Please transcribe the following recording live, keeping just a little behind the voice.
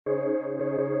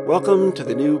Welcome to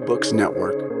the New Books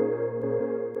Network.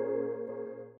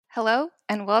 Hello,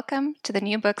 and welcome to the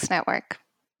New Books Network.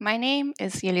 My name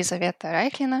is Yelizaveta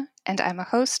Raiklina, and I'm a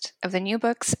host of the New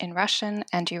Books in Russian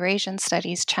and Eurasian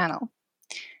Studies channel.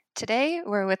 Today,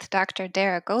 we're with Dr.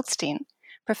 Dara Goldstein,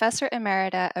 Professor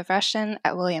Emerita of Russian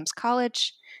at Williams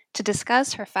College, to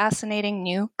discuss her fascinating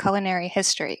new culinary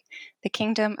history, The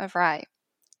Kingdom of Rye,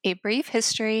 A Brief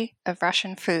History of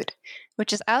Russian Food,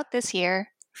 which is out this year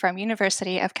from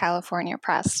University of California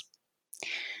Press.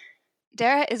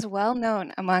 Dara is well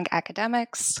known among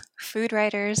academics, food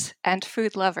writers, and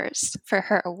food lovers for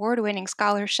her award-winning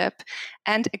scholarship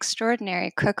and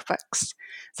extraordinary cookbooks,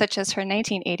 such as her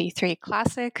 1983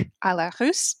 classic A la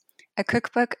Russe, a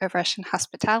cookbook of Russian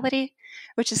hospitality,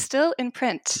 which is still in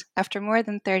print after more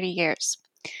than 30 years,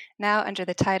 now under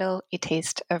the title A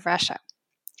Taste of Russia.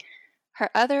 Her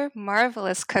other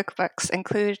marvelous cookbooks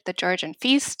include The Georgian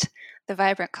Feast, The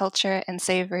Vibrant Culture and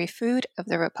Savory Food of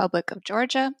the Republic of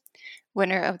Georgia,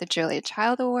 winner of the Julia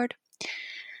Child Award,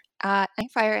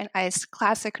 and Fire and Ice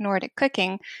Classic Nordic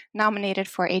Cooking, nominated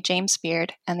for a James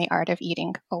Beard and the Art of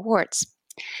Eating Awards.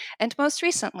 And most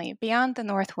recently, Beyond the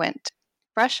North Wind,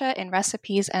 Russia in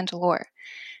Recipes and Lore,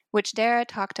 which Dara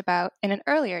talked about in an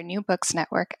earlier New Books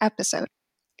Network episode.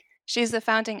 She's the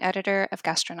founding editor of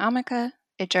Gastronomica,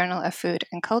 a journal of food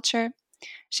and culture.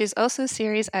 She's also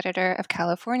series editor of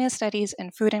California Studies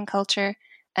in Food and Culture,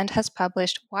 and has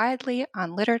published widely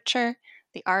on literature,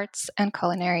 the arts, and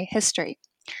culinary history.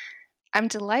 I'm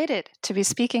delighted to be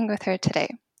speaking with her today.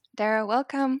 Dara,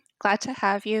 welcome. Glad to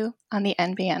have you on the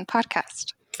NBN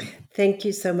podcast. Thank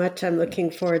you so much. I'm looking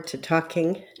forward to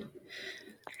talking.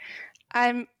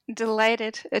 I'm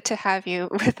delighted to have you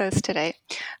with us today.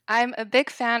 I'm a big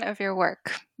fan of your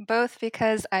work, both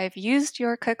because I've used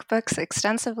your cookbooks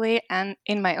extensively and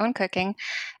in my own cooking,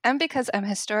 and because I'm a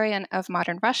historian of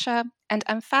modern Russia, and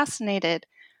I'm fascinated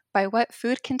by what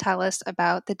food can tell us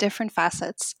about the different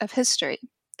facets of history,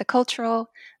 the cultural,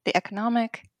 the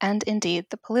economic, and indeed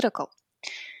the political.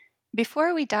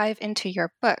 Before we dive into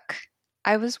your book,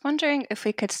 I was wondering if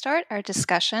we could start our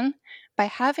discussion by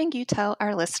having you tell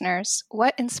our listeners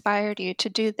what inspired you to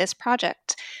do this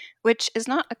project, which is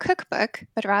not a cookbook,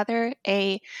 but rather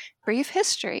a brief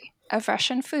history of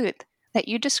Russian food that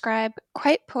you describe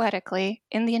quite poetically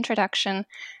in the introduction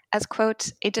as,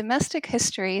 quote, a domestic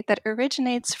history that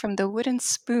originates from the wooden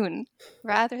spoon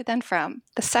rather than from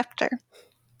the scepter.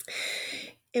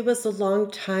 It was a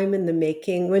long time in the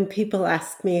making. When people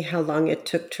ask me how long it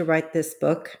took to write this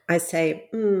book, I say,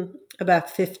 about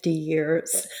 50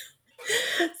 years.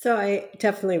 So I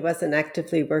definitely wasn't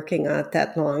actively working on it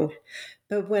that long.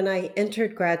 But when I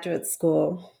entered graduate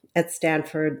school at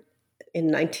Stanford in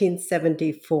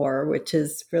 1974, which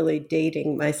is really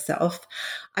dating myself,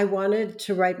 I wanted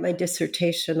to write my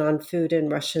dissertation on food in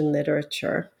Russian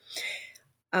literature.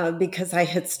 Because I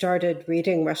had started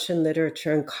reading Russian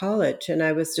literature in college, and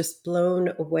I was just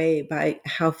blown away by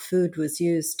how food was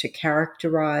used to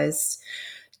characterize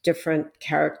different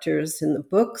characters in the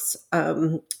books,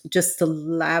 just the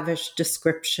lavish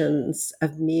descriptions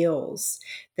of meals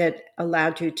that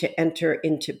allowed you to enter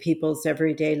into people's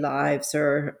everyday lives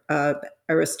or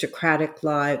aristocratic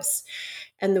lives.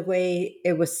 And the way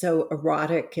it was so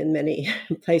erotic in many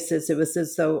places, it was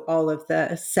as though all of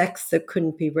the sex that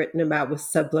couldn't be written about was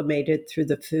sublimated through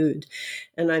the food.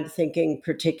 And I'm thinking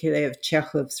particularly of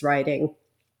Chekhov's writing.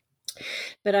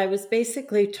 But I was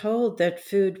basically told that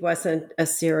food wasn't a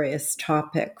serious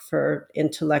topic for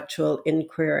intellectual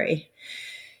inquiry.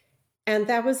 And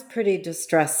that was pretty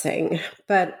distressing.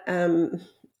 But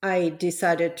I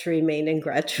decided to remain in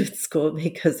graduate school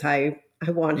because I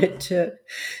wanted to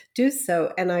do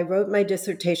so. And I wrote my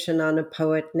dissertation on a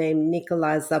poet named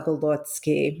Nikolai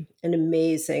Zabolotsky, an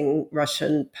amazing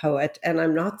Russian poet. And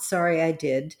I'm not sorry I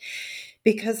did,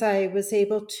 because I was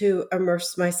able to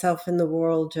immerse myself in the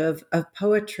world of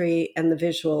poetry and the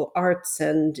visual arts,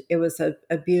 and it was a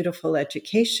beautiful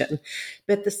education.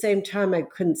 But at the same time, I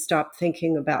couldn't stop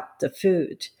thinking about the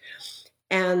food.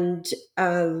 And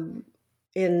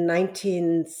in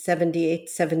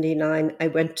 1978-79, I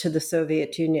went to the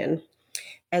Soviet Union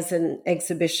as an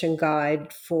exhibition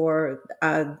guide for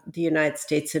the United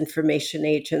States Information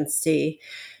Agency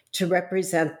to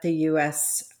represent the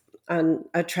U.S. on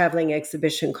a traveling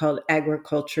exhibition called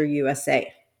Agriculture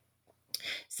USA.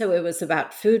 So it was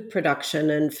about food production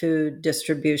and food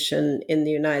distribution in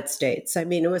the United States. I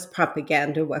mean, it was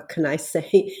propaganda, what can I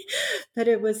say? But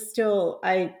it was still,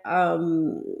 I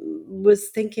was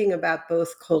thinking about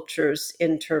both cultures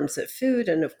in terms of food.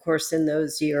 And of course, in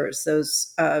those years,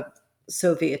 those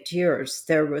Soviet years,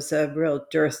 there was a real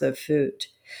dearth of food.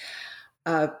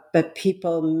 but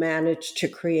people managed to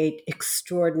create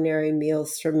extraordinary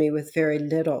meals for me with very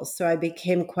little. So I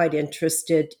became quite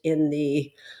interested in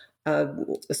the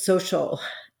social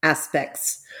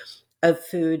aspects of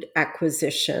food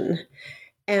acquisition.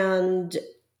 And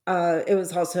it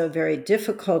was also a very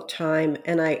difficult time,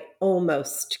 and I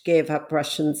almost gave up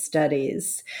Russian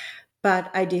studies.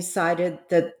 But I decided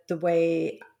that the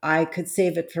way I could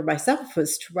save it for myself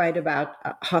was to write about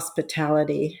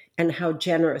hospitality and how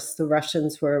generous the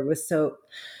Russians were with so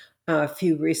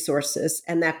few resources.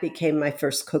 And that became my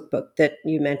first cookbook that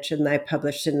you mentioned that I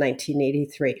published in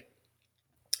 1983.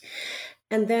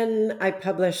 And then I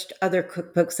published other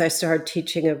cookbooks. I started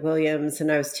teaching at Williams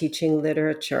and I was teaching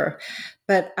literature.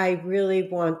 But I really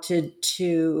wanted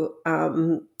to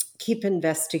keep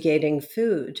investigating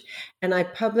food. And I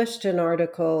published an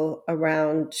article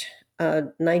around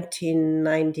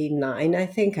 1999, I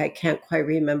think. I can't quite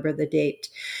remember the date.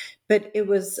 But it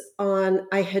was on,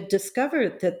 I had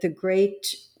discovered that the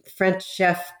great French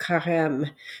chef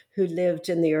Carême, who lived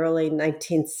in the early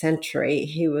 19th century,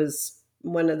 he was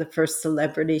one of the first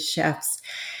celebrity chefs,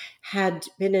 had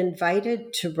been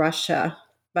invited to Russia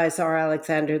by Tsar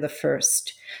Alexander I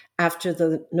after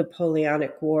the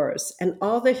Napoleonic Wars. And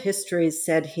all the histories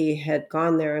said he had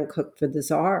gone there and cooked for the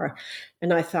Tsar.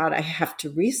 And I thought, I have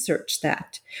to research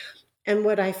that. And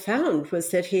what I found was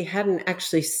that he hadn't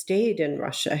actually stayed in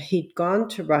Russia. He'd gone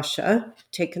to Russia,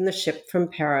 taken the ship from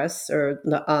Paris or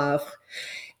Le Havre,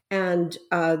 and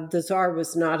the Tsar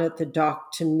was not at the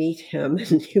dock to meet him.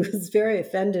 And he was very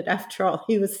offended. After all,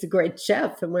 he was the great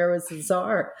chef, and where was the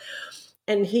Tsar?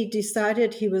 And he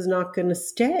decided he was not going to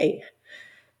stay.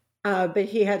 But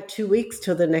he had 2 weeks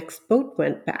till the next boat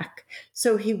went back.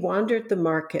 So he wandered the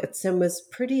markets and was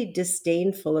pretty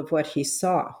disdainful of what he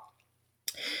saw.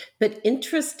 But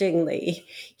interestingly,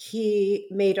 he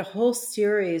made a whole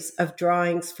series of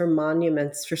drawings for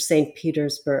monuments for St.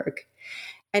 Petersburg.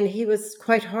 And he was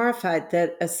quite horrified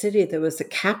that a city that was the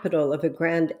capital of a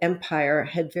grand empire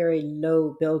had very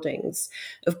low buildings.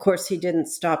 Of course, he didn't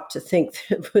stop to think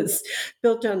that it was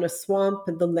built on a swamp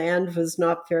and the land was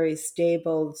not very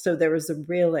stable. So there was a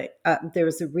reason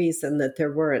that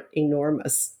there weren't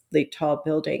enormously tall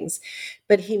buildings.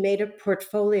 But he made a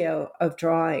portfolio of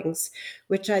drawings,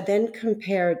 which I then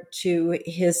compared to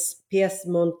his pièces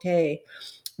montées,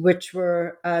 which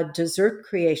were dessert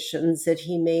creations that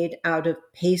he made out of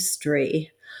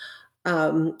pastry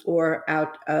or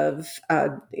out of,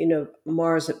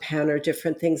 marzipan or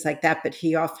different things like that. But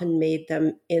he often made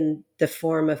them in the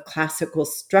form of classical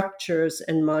structures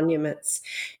and monuments.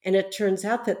 And it turns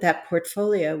out that that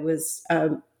portfolio was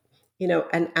an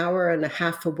hour and a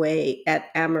half away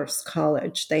at Amherst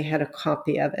College. They had a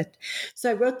copy of it. So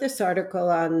I wrote this article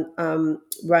on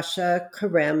Russia,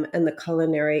 Carême, and the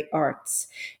culinary arts.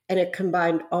 And it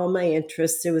combined all my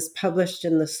interests. It was published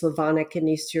in the Slavonic and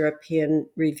East European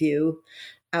Review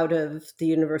out of the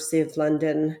University of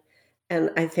London. And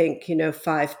I think,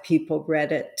 5 people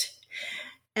read it.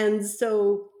 And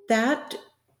so that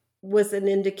was an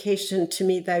indication to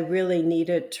me that I really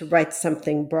needed to write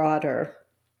something broader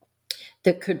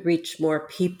that could reach more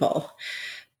people.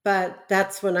 But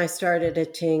that's when I started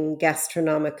editing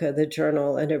Gastronomica, the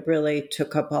journal, and it really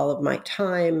took up all of my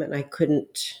time, and I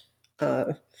couldn't,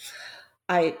 to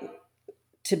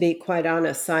be quite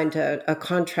honest, signed a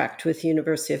contract with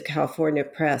University of California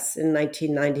Press in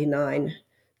 1999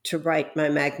 to write my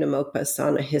magnum opus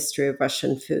on a history of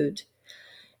Russian food.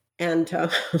 And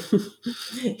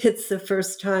it's the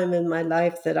first time in my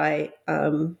life that I,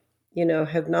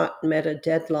 have not met a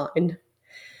deadline.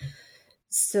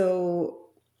 So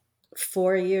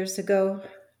 5 years ago,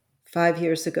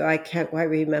 I can't quite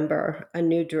remember, a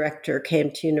new director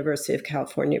came to University of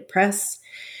California Press,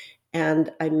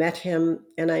 and I met him,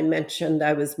 and I mentioned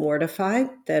I was mortified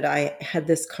that I had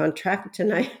this contract,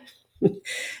 and I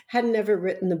had never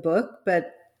written the book,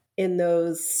 but in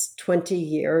those 20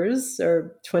 years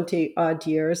or 20 odd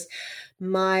years,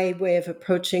 my way of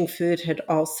approaching food had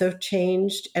also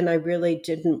changed, and I really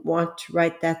didn't want to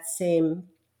write that same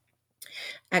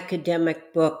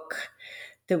academic book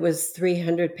that was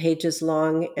 300 pages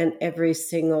long, and every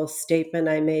single statement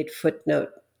I made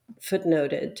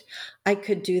footnoted. I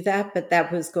could do that, but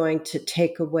that was going to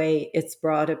take away its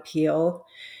broad appeal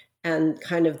and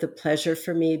kind of the pleasure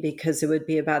for me, because it would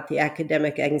be about the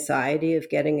academic anxiety of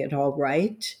getting it all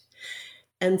right.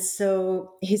 And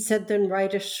so he said, then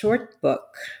write a short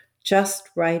book. Just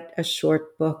write a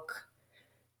short book.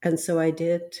 And so I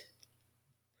did.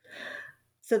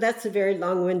 So that's a very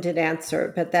long-winded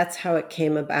answer, but that's how it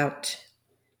came about.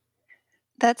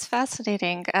 That's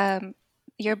fascinating.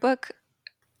 Your book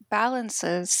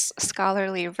balances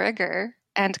scholarly rigor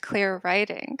and clear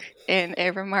writing in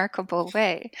a remarkable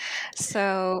way.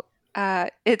 So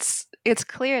it's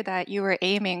clear that you were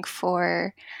aiming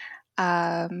for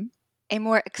a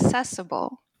more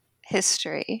accessible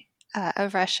history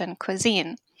of Russian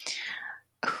cuisine.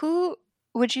 Who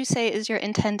would you say is your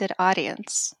intended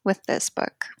audience with this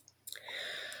book?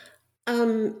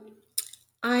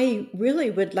 I really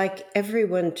would like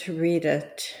everyone to read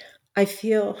it. I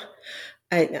feel,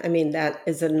 I mean, that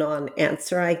is a non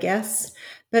answer, I guess,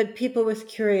 but people with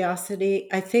curiosity,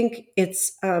 I think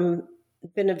it's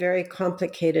been a very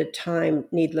complicated time,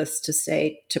 needless to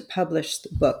say, to publish the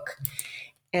book.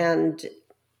 And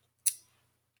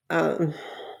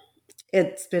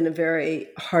it's been a very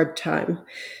hard time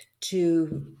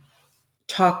to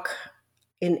talk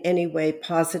in any way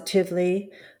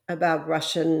positively about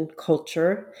Russian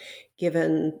culture,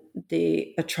 given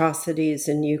the atrocities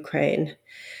in Ukraine.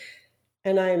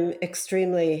 And I'm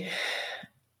extremely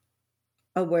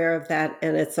aware of that,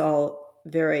 and it's all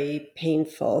very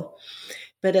painful.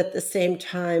 But at the same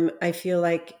time, I feel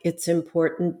like it's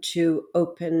important to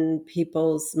open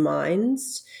people's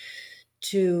minds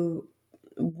to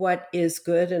what is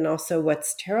good and also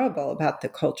what's terrible about the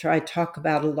culture. I talk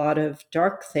about a lot of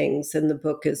dark things in the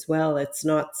book as well. It's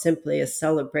not simply a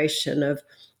celebration of,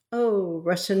 oh,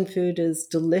 Russian food is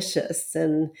delicious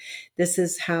and this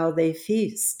is how they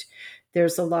feast.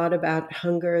 There's a lot about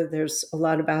hunger, there's a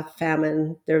lot about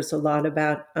famine, there's a lot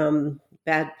about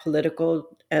bad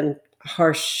political and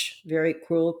harsh, very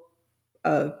cruel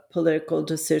political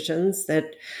decisions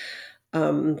that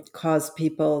cause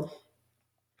people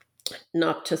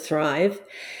not to thrive.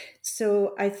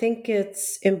 So I think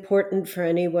it's important for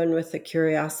anyone with a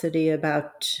curiosity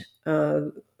about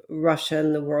Russia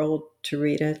and the world to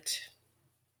read it.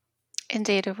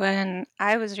 Indeed, when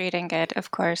I was reading it,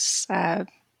 of course,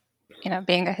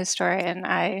 being a historian,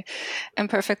 I am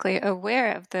perfectly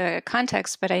aware of the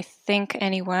context, but I think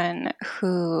anyone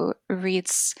who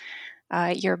reads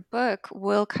your book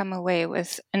will come away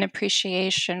with an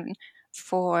appreciation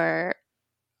for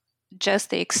just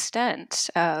the extent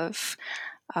of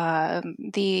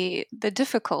the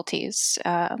difficulties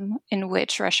in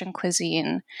which Russian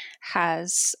cuisine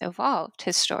has evolved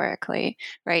historically,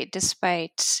 right?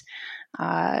 Despite,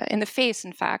 in the face,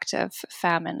 in fact, of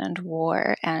famine and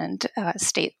war and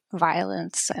state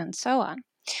violence and so on.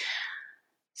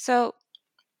 So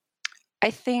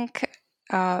I think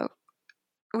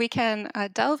we can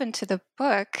delve into the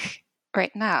book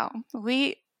right now.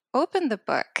 We open the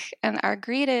book and are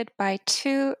greeted by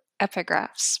two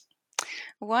epigraphs.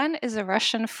 One is a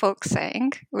Russian folk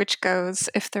saying, which goes,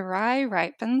 "If the rye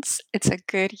ripens, it's a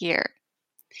good year."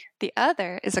 The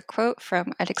other is a quote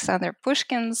from Alexander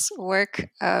Pushkin's work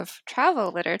of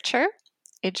travel literature,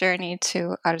 A Journey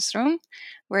to Arzurum,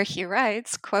 where he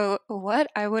writes, quote, "What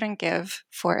I wouldn't give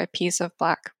for a piece of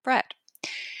black bread."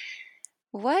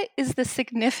 What is the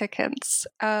significance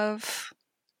of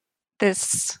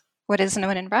this, what is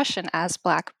known in Russian as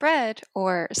black bread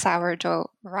or sourdough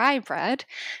rye bread,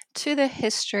 to the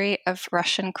history of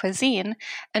Russian cuisine?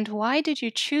 And why did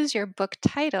you choose your book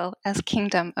title as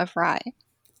Kingdom of Rye?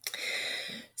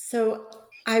 So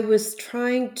I was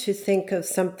trying to think of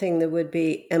something that would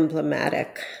be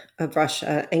emblematic of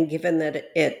Russia. And given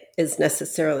that it is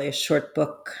necessarily a short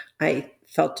book, I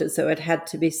felt as though it had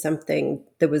to be something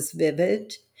that was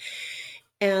vivid.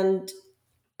 And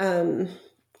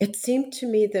it seemed to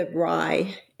me that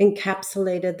rye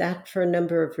encapsulated that for a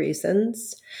number of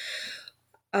reasons.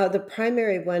 The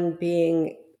primary one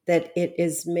being that it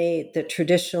is made, the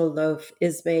traditional loaf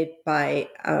is made by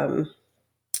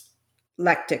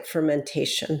lactic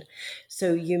fermentation.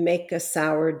 So you make a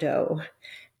sourdough,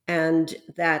 and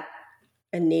that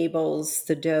enables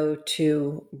the dough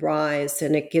to rise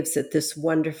and it gives it this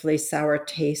wonderfully sour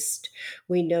taste.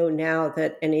 We know now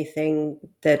that anything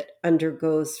that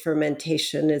undergoes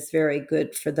fermentation is very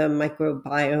good for the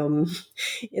microbiome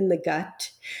in the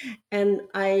gut. And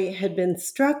I had been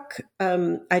struck,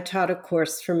 I taught a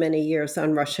course for many years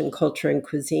on Russian culture and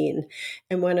cuisine.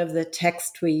 And one of the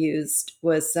texts we used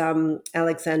was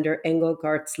Alexander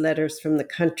Engelgart's Letters from the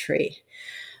Country.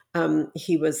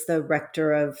 He was the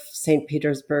rector of St.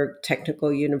 Petersburg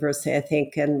Technical University, I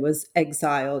think, and was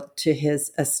exiled to his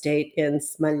estate in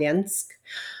Smolensk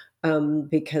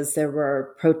because there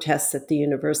were protests at the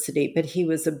university. But he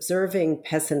was observing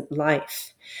peasant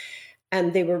life.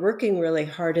 And they were working really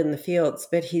hard in the fields,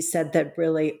 but he said that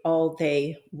really all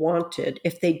they wanted,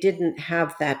 if they didn't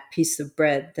have that piece of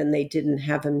bread, then they didn't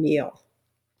have a meal.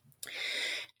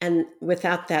 And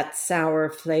without that sour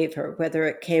flavor, whether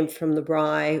it came from the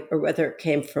rye or whether it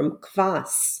came from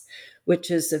kvass,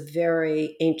 which is a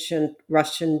very ancient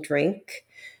Russian drink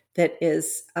that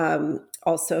is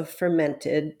also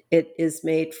fermented. It is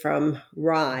made from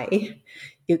rye.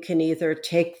 You can either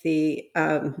take the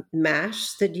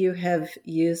mash that you have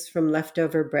used from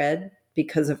leftover bread,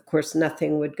 because of course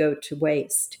nothing would go to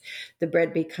waste. The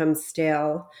bread becomes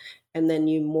stale, and then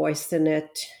you moisten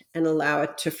it and allow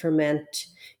it to ferment.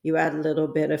 You add a little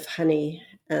bit of honey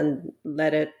and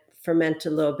let it ferment a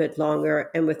little bit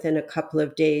longer. And within a couple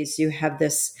of days, you have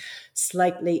this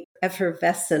slightly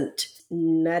effervescent,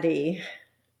 nutty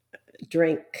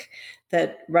drink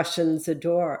that Russians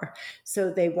adore.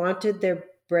 So they wanted their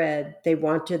bread, they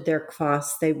wanted their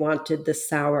kvass, they wanted the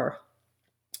sour.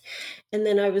 And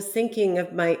then I was thinking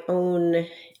of my own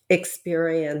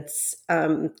experience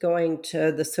going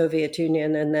to the Soviet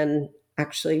Union and then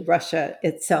actually Russia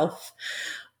itself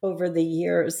over the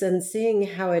years, and seeing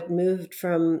how it moved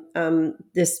from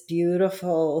this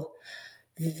beautiful,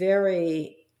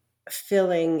 very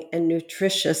filling and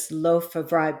nutritious loaf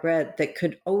of rye bread that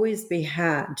could always be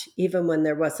had, even when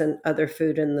there wasn't other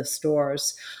food in the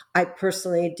stores. I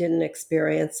personally didn't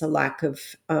experience a lack of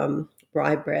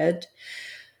rye bread.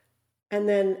 And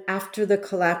then after the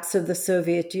collapse of the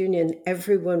Soviet Union,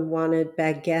 everyone wanted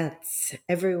baguettes.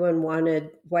 Everyone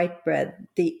wanted white bread.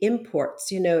 The imports,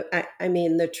 I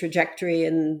mean, the trajectory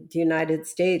in the United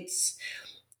States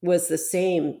was the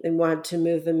same. They wanted to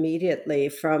move immediately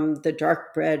from the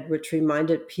dark bread, which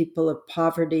reminded people of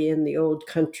poverty in the old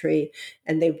country.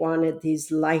 And they wanted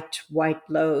these light white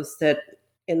loaves that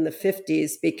in the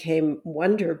 50s became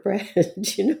Wonder Bread,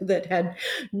 that had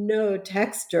no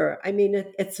texture. I mean,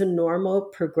 it's a normal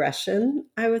progression,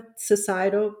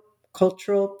 societal,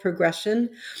 cultural progression,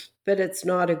 but it's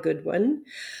not a good one.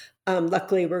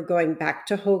 Luckily, we're going back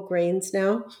to whole grains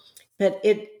now. But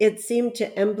it seemed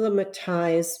to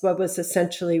emblematize what was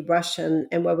essentially Russian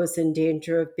and what was in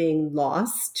danger of being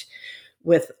lost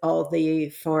with all the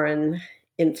foreign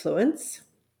influence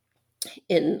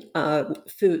in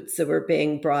foods that were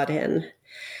being brought in.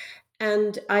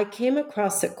 And I came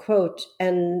across a quote,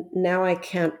 and now I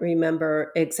can't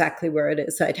remember exactly where it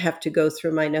is. I'd have to go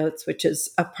through my notes, which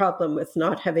is a problem with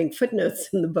not having footnotes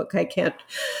in the book. I can't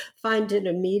find it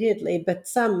immediately, but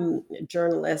some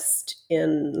journalist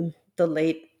in the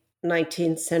late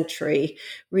 19th century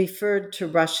referred to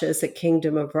Russia as a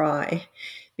kingdom of rye,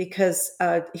 because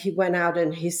he went out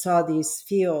and he saw these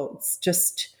fields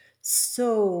just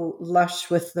so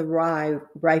lush with the rye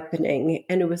ripening,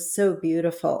 and it was so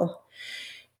beautiful.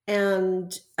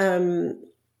 And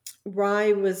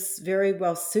rye was very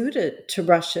well suited to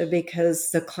Russia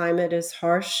because the climate is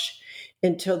harsh.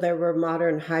 Until there were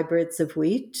modern hybrids of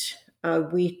wheat,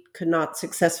 wheat could not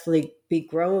successfully be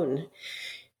grown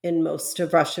in most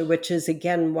of Russia, which is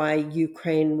again why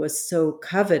Ukraine was so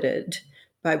coveted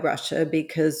by Russia,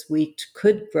 because wheat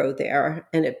could grow there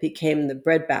and it became the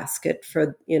breadbasket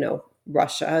for,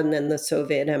 Russia and then the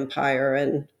Soviet Empire.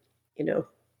 And,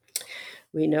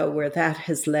 we know where that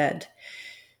has led.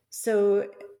 So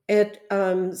it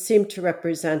seemed to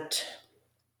represent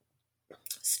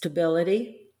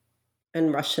stability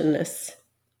and Russianness,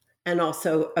 and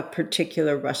also a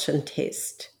particular Russian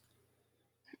taste.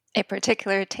 A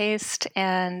particular taste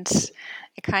and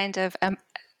a kind of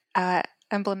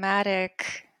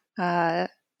emblematic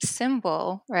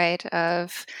symbol, right,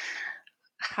 of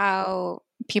how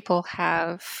people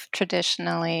have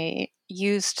traditionally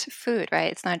used food,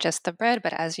 right? It's not just the bread,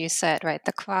 but as you said, right,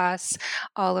 the kvass,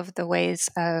 all of the ways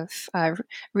of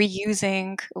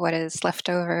reusing what is left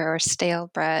over or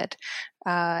stale bread,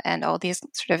 and all these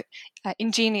sort of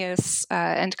ingenious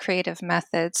and creative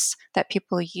methods that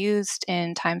people used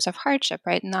in times of hardship,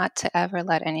 right? Not to ever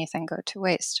let anything go to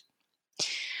waste.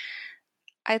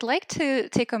 I'd like to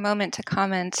take a moment to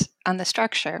comment on the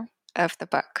structure of the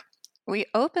book. We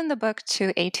open the book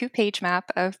to a 2-page map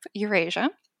of Eurasia,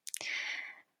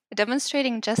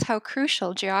 demonstrating just how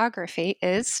crucial geography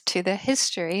is to the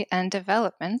history and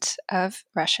development of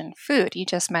Russian food. You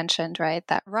just mentioned, right,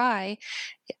 that rye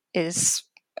is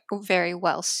very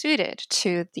well suited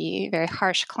to the very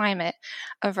harsh climate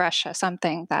of Russia,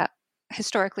 something that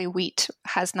historically wheat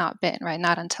has not been, right,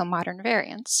 not until modern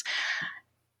variants.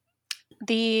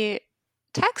 The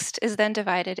text is then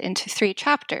divided into 3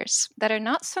 chapters that are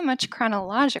not so much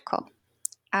chronological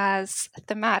as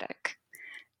thematic.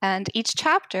 And each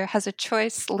chapter has a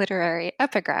choice literary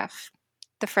epigraph.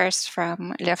 The first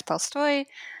from Lev Tolstoy,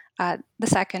 the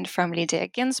second from Lydia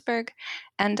Ginsburg,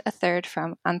 and a third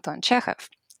from Anton Chekhov.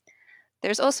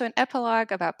 There's also an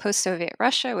epilogue about post-Soviet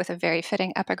Russia with a very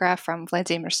fitting epigraph from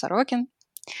Vladimir Sorokin,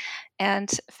 and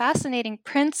fascinating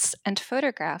prints and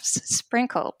photographs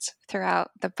sprinkled throughout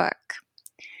the book.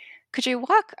 Could you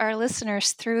walk our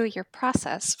listeners through your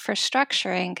process for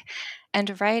structuring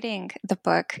and writing the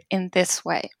book in this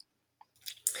way?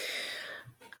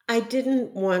 I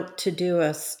didn't want to do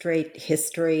a straight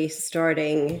history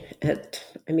starting at,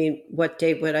 what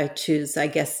date would I choose? I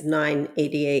guess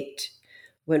 988,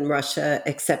 when Russia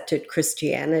accepted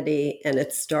Christianity and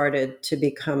it started to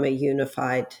become a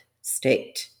unified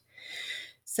state.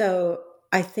 So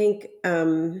I think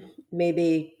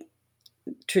maybe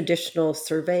traditional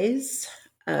surveys,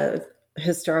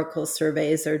 historical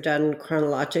surveys are done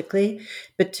chronologically,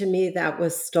 but to me that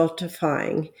was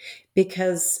stultifying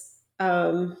because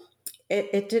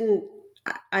it didn't.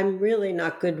 I'm really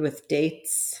not good with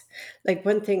dates. Like,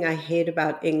 one thing I hate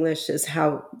about English is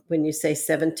how when you say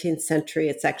 17th century,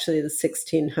 it's actually the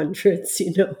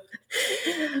 1600s,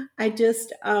 I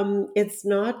just, it's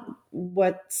not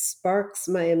what sparks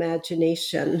my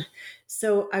imagination.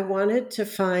 So I wanted to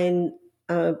find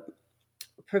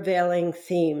prevailing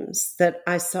themes that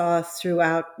I saw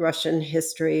throughout Russian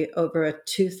history over a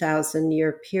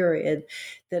 2,000-year period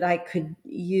that I could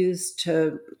use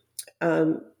to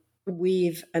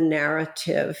weave a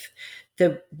narrative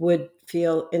that would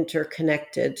feel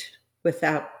interconnected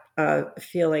without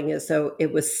feeling as though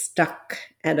it was stuck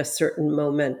at a certain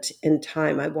moment in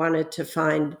time. I wanted to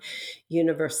find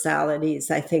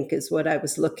universalities, I think, is what I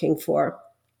was looking for.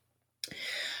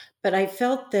 But I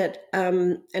felt that,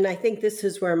 and I think this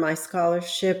is where my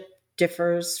scholarship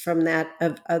differs from that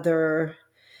of other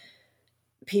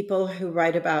people who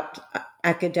write about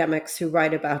academics who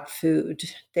write about food.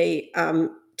 They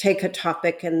take a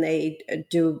topic and they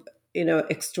do,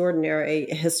 extraordinary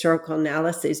historical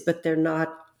analyses, but they're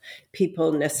not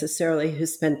people necessarily who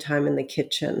spend time in the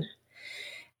kitchen.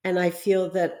 And I feel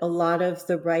that a lot of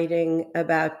the writing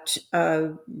about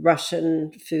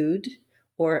Russian food,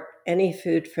 or any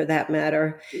food for that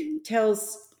matter,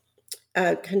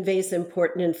 conveys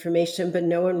important information, but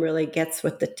no one really gets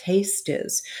what the taste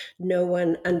is. No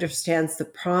one understands the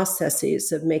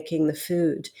processes of making the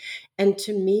food. And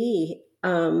to me,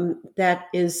 that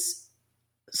is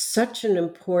such an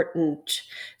important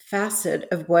facet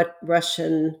of what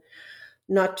Russian,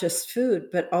 not just food,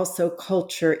 but also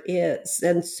culture is.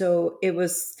 And so it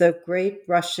was the great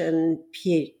Russian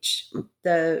peach,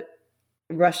 the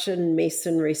Russian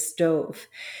masonry stove,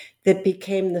 that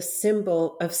became the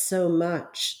symbol of so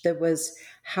much. That was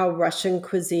how Russian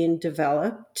cuisine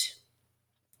developed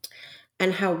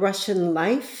and how Russian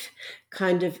life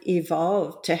kind of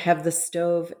evolved to have the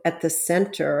stove at the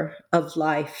center of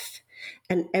life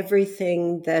and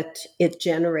everything that it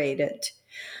generated.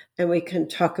 And we can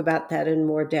talk about that in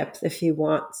more depth if you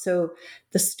want. So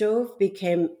the stove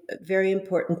became very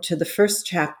important to the first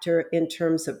chapter in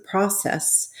terms of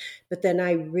process. But then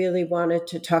I really wanted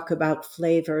to talk about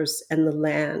flavors and the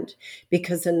land,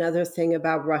 because another thing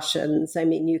about Russians,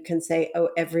 you can say, oh,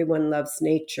 everyone loves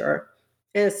nature.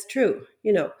 And it's true,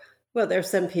 well, there are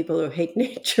some people who hate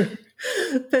nature,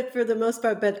 but for the most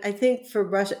part, but I think for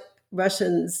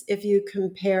Russians, if you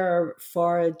compare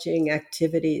foraging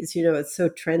activities, it's so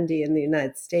trendy in the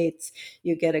United States.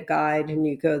 You get a guide and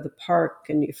you go to the park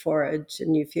and you forage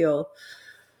and you feel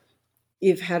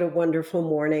you've had a wonderful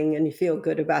morning and you feel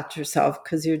good about yourself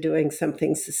because you're doing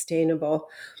something sustainable.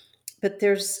 But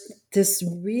there's this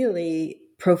really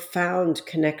profound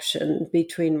connection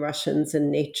between Russians and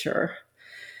nature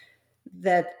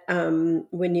that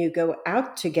when you go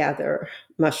out to gather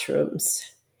mushrooms,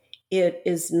 it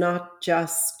is not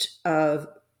just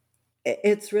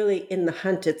it's really in the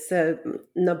hunt. It's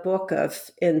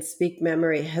Nabokov in Speak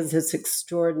Memory has this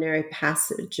extraordinary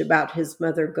passage about his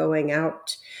mother going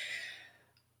out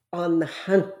on the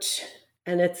hunt,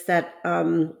 and it's that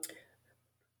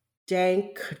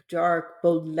dank, dark,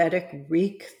 boletic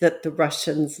reek that the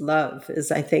Russians love,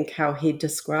 is I think how he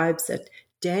describes it.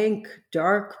 Dank,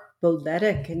 dark,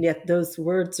 boletic, and yet those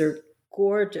words are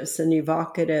gorgeous and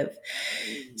evocative.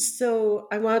 So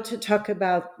I want to talk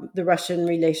about the Russian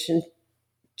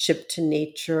relationship to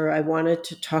nature. I wanted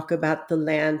to talk about the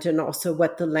land and also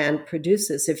what the land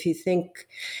produces. If you think,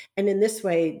 and in this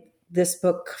way, this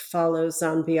book follows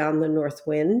on Beyond the North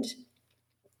Wind,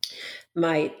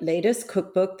 my latest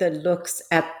cookbook that looks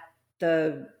at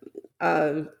the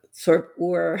sort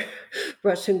of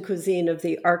Russian cuisine of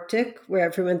the Arctic, where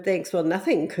everyone thinks, well,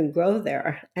 nothing can grow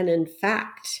there. And in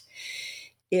fact,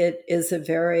 it is a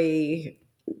very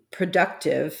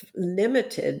productive,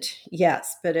 limited,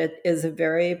 yes, but it is a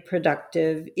very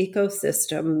productive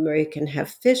ecosystem where you can have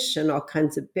fish and all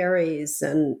kinds of berries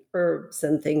and herbs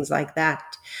and things like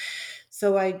that.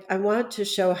 So I wanted to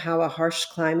show how a harsh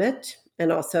climate,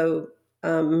 and also,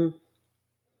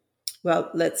 well,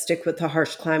 let's stick with the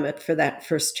harsh climate for that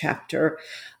first chapter,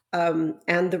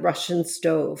 and the Russian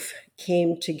stove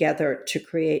came together to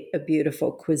create a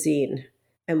beautiful cuisine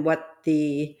and what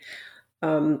the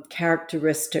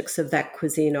characteristics of that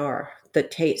cuisine are, the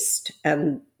taste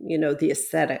and, the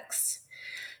aesthetics.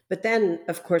 But then,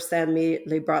 of course, that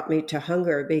immediately brought me to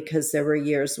hunger because there were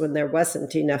years when there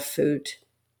wasn't enough food.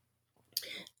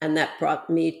 And that brought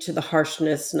me to the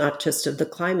harshness, not just of the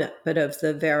climate, but of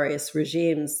the various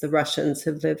regimes the Russians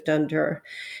have lived under,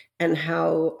 and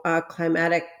how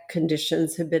climatic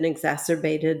conditions have been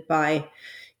exacerbated by,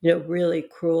 really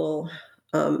cruel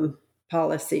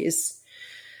policies,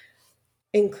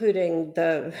 including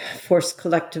the forced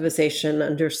collectivization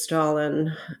under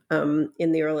Stalin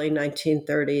in the early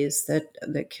 1930s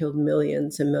that killed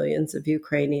millions and millions of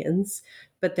Ukrainians.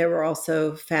 But there were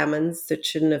also famines that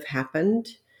shouldn't have happened.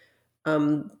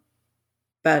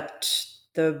 But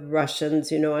the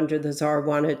Russians, under the Tsar,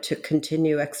 wanted to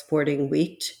continue exporting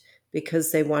wheat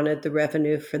because they wanted the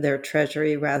revenue for their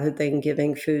treasury rather than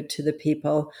giving food to the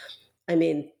people. I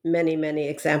mean, many, many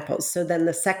examples. So then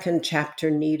the second chapter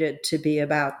needed to be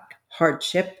about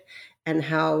hardship and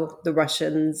how the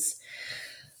Russians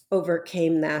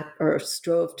overcame that or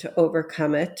strove to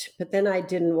overcome it. But then I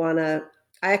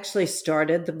actually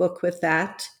started the book with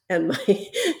that. And my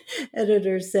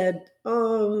editor said,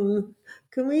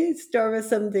 can we start with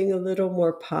something a little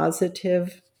more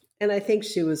positive? And I think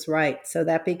she was right. So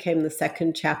that became the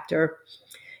second chapter.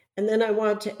 And then I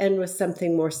wanted to end with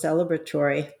something more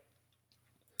celebratory.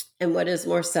 And what is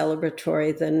more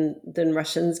celebratory than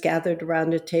Russians gathered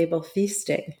around a table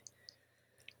feasting?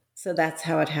 So that's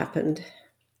how it happened.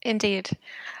 Indeed.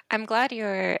 I'm glad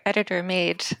your editor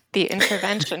made the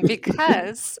intervention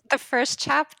because the first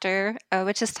chapter,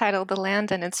 which is titled The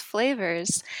Land and Its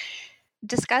Flavors,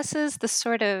 discusses the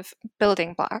sort of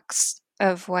building blocks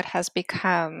of what has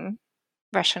become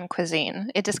Russian cuisine.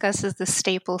 It discusses the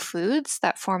staple foods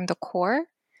that form the core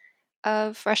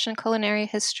of Russian culinary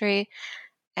history,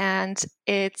 and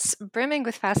it's brimming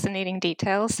with fascinating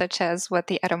details, such as what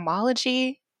the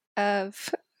etymology of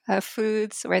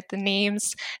foods, right? The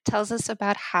names tells us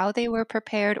about how they were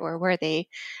prepared or where they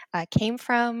came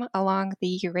from along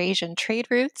the Eurasian trade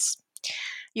routes.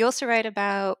 You also write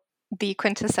about the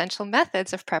quintessential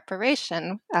methods of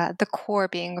preparation, the core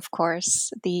being, of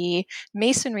course, the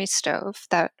masonry stove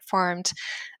that formed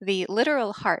the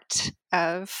literal heart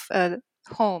of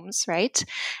homes, right?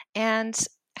 And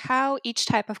how each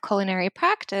type of culinary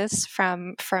practice,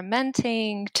 from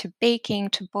fermenting to baking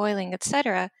to boiling,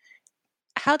 etc.,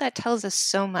 how that tells us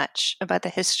so much about the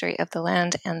history of the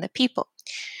land and the people.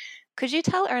 Could you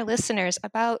tell our listeners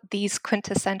about these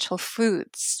quintessential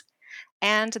foods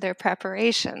and their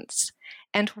preparations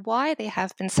and why they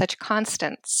have been such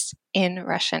constants in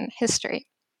Russian history?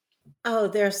 Oh,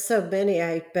 there's so many.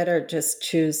 I better just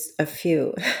choose a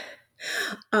few.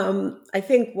 I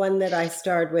think one that I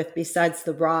started with, besides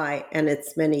the rye and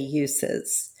its many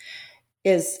uses,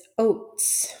 is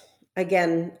oats.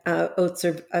 Again, oats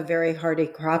are a very hardy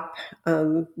crop.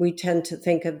 We tend to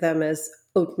think of them as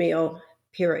oatmeal,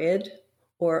 period,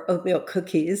 or oatmeal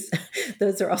cookies.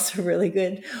 Those are also really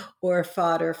good, or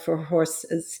fodder for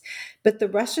horses. But the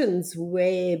Russians,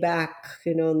 way back,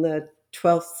 in the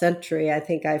 12th century, I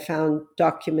think I found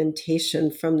documentation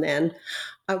from then,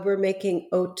 were making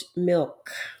oat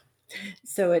milk.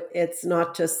 So it's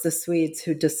not just the Swedes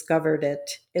who discovered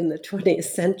it in the 20th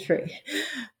century.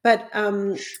 But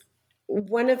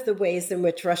one of the ways in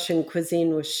which Russian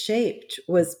cuisine was shaped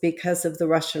was because of the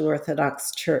Russian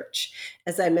Orthodox Church.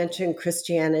 As I mentioned,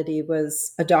 Christianity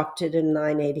was adopted in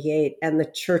 988, and the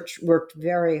church worked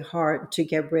very hard to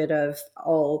get rid of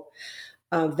all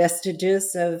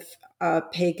vestiges of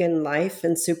pagan life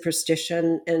and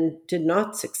superstition, and did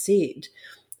not succeed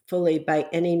fully by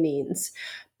any means.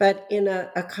 But in a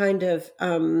kind of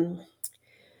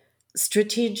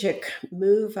strategic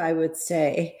move, I would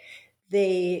say,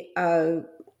 they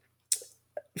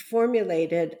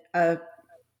formulated a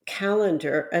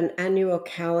calendar, an annual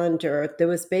calendar that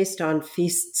was based on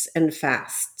feasts and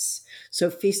fasts. So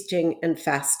feasting and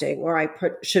fasting, or I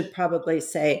should probably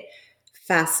say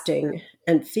fasting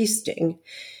and feasting,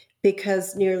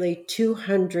 because nearly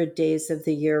 200 days of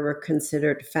the year were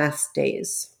considered fast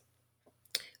days,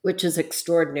 which is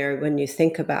extraordinary when you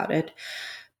think about it.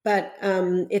 But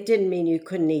it didn't mean you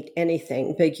couldn't eat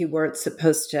anything, but you weren't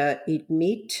supposed to eat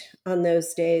meat on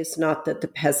those days. Not that the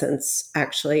peasants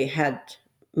actually had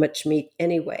much meat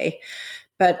anyway.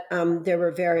 But there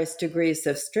were various degrees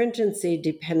of stringency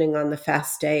depending on the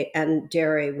fast day, and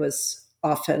dairy was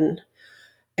often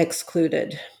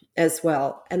excluded as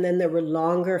well. And then there were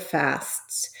longer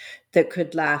fasts that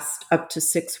could last up to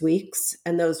 6 weeks,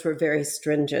 and those were very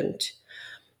stringent.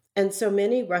 And so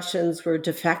many Russians were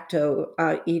de facto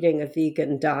eating a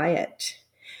vegan diet.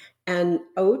 And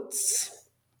oats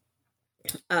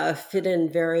fit in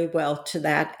very well to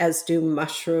that, as do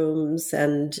mushrooms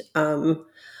and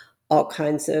all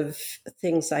kinds of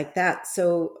things like that.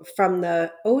 So from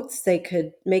the oats, they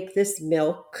could make this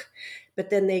milk, but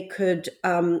then they could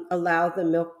allow the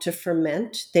milk to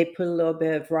ferment. They put a little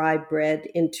bit of rye bread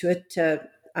into it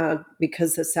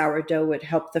because the sourdough would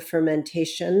help the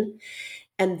fermentation.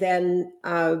 And then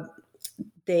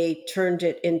they turned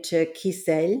it into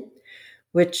kisel,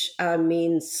 which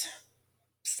means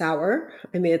sour.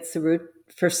 I mean, it's the root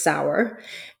for sour.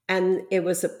 And it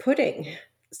was a pudding.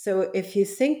 So if you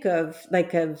think of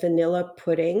like a vanilla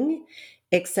pudding,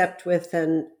 except with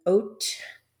an oat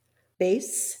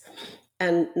base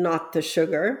and not the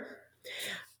sugar,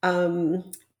 then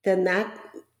that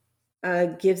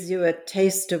gives you a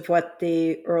taste of what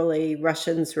the early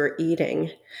Russians were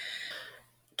eating.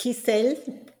 Kisel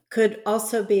could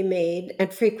also be made,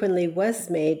 and frequently was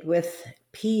made, with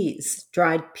peas,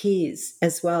 dried peas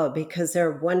as well, because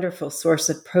they're a wonderful source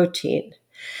of protein.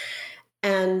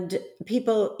 And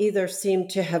people either seem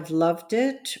to have loved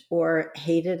it or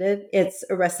hated it. It's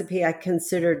a recipe I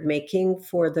considered making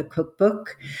for the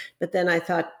cookbook. But then I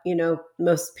thought,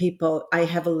 most people, I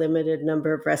have a limited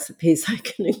number of recipes I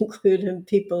can include, and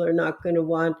people are not going to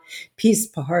want peas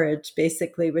porridge,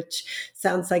 basically, which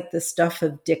sounds like the stuff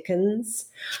of Dickens.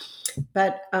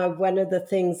 But one of the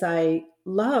things I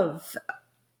love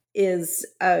is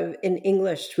in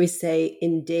English, we say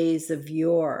in days of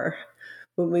yore,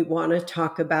 when we want to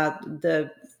talk about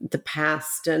the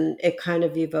past, and it kind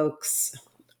of evokes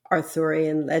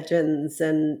Arthurian legends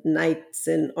and knights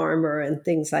in armor and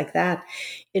things like that.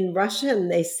 In Russian,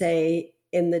 they say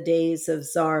in the days of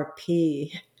Tsar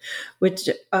P, which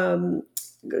is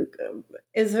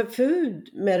a food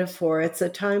metaphor. It's a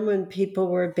time when people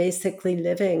were basically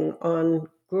living on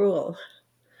gruel.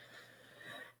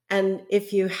 And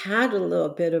if you had a little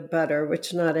bit of butter,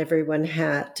 which not everyone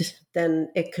had, then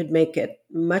it could make it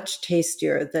much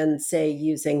tastier than, say,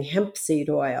 using hemp seed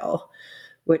oil,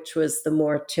 which was the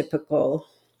more typical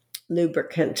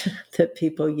lubricant that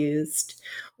people used.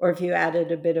 Or if you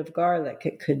added a bit of garlic,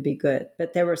 it could be good.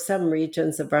 But there were some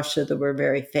regions of Russia that were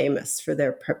very famous for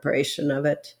their preparation of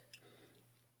it.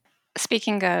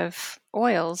 Speaking of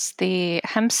oils, the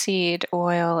hemp seed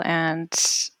oil and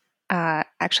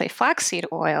actually flaxseed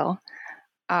oil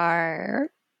are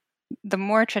the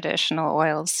more traditional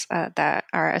oils that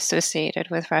are associated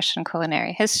with Russian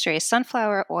culinary history.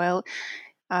 Sunflower oil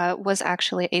was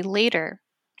actually a later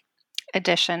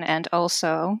addition, and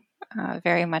also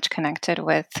very much connected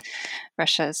with the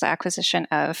Russian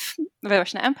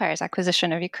Empire's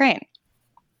acquisition of Ukraine.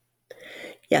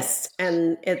 Yes,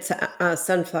 and it's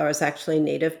sunflower is actually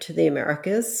native to the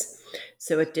Americas,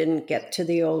 so it didn't get to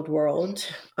the Old World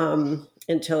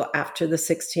until after the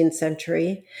 16th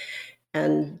century,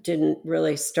 and didn't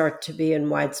really start to be in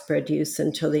widespread use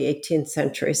until the 18th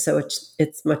century. So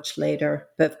it's much later,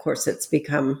 but of course it's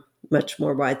become much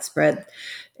more widespread.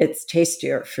 It's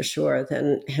tastier for sure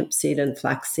than hemp seed and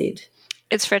flaxseed.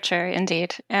 It's richer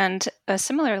indeed, and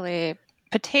similarly,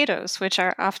 potatoes, which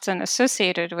are often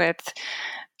associated with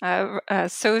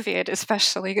Soviet,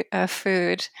 especially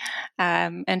food,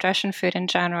 and Russian food in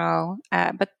general.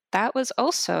 But that was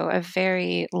also a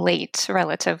very late,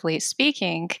 relatively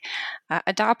speaking,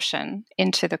 adoption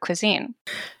into the cuisine.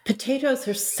 Potatoes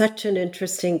are such an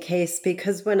interesting case,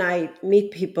 because when I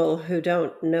meet people who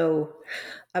don't know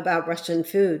about Russian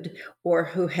food, or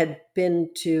who had been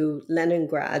to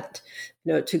Leningrad,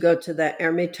 to go to the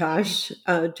Hermitage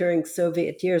during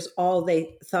Soviet years, all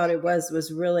they thought it was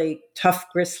really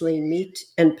tough, gristly meat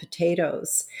and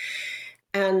potatoes.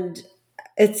 And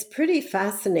it's pretty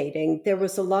fascinating. There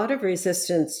was a lot of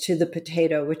resistance to the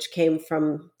potato, which came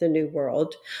from the New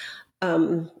World,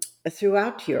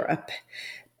 throughout Europe.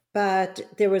 But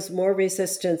there was more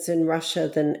resistance in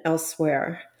Russia than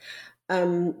elsewhere.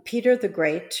 Peter the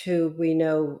Great, who we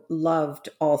know loved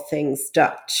all things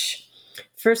Dutch,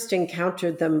 first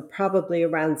encountered them probably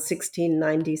around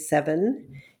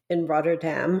 1697 in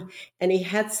Rotterdam, and he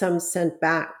had some sent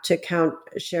back to Count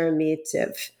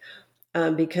Sheremetyev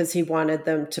because he wanted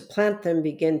them to plant them,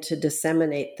 begin to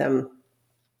disseminate them.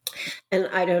 And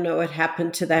I don't know what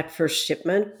happened to that first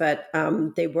shipment, but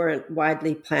they weren't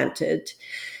widely planted.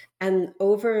 And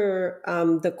over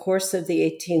the course of the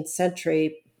 18th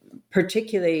century,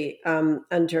 particularly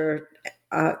under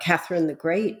Catherine the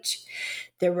Great,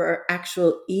 there were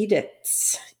actual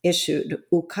edicts issued,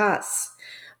 ukaz,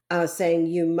 saying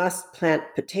you must plant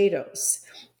potatoes.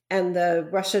 And the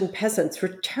Russian peasants were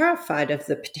terrified of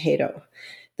the potato.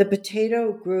 The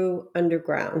potato grew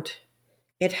underground.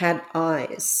 It had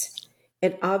eyes.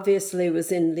 It obviously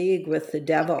was in league with the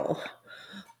devil.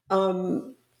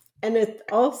 And it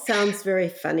all sounds very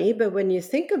funny, but when you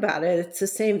think about it, it's the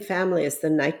same family as the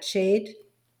nightshade.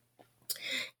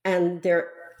 And there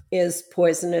is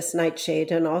poisonous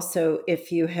nightshade. And also, if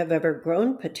you have ever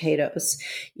grown potatoes,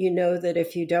 you know that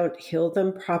if you don't hill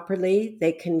them properly,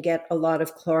 they can get a lot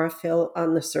of chlorophyll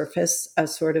on the surface, a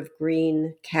sort of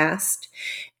green cast.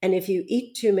 And if you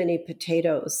eat too many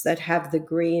potatoes that have the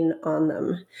green on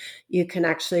them, you can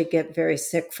actually get very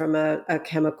sick from a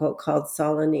chemical called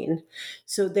solanine.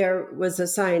 So there was a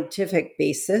scientific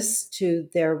basis to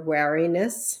their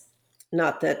wariness.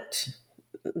 Not that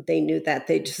they knew that,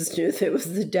 they just knew that it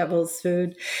was the devil's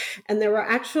food. And there were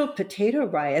actual potato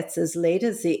riots as late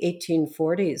as the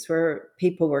 1840s where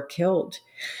people were killed.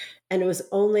 And it was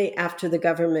only after the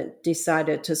government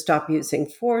decided to stop using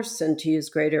force and to use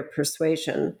greater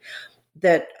persuasion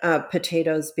that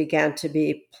potatoes began to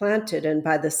be planted. And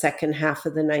by the second half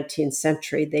of the 19th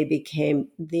century, they became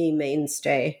the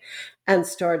mainstay and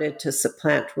started to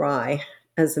supplant rye,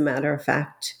 as a matter of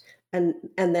fact. And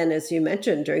then, as you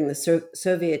mentioned, during the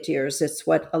Soviet years, it's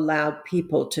what allowed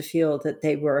people to feel that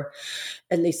they were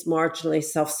at least marginally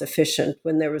self-sufficient.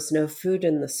 When there was no food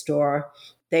in the store,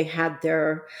 they had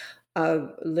their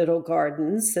little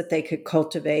gardens that they could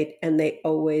cultivate, and they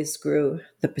always grew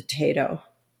the potato.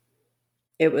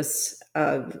 It was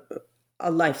a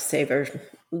lifesaver,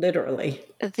 literally.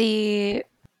 The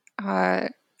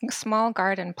small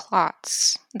garden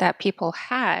plots that people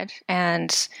had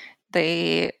and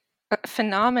the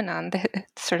phenomenon, the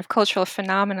sort of cultural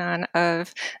phenomenon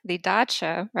of the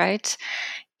dacha, right,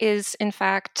 is in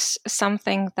fact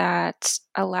something that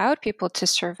allowed people to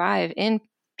survive in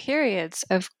periods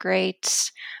of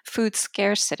great food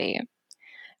scarcity.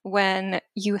 When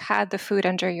you had the food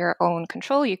under your own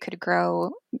control, you could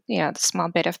grow, the small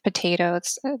bit of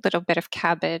potatoes, a little bit of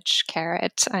cabbage,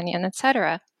 carrot, onion,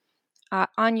 etc.,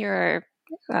 on your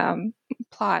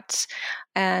plots.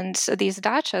 And so these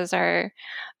dachas are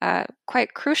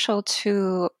quite crucial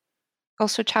to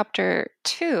also chapter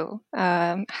 2,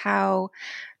 how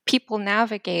people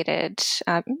navigated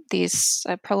these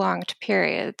prolonged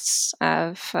periods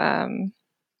of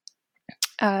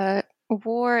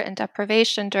war and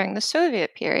deprivation during the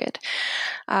Soviet period.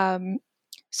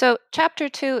 So chapter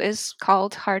 2 is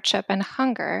called Hardship and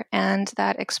Hunger, and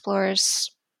that explores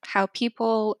how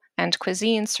people and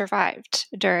cuisine survived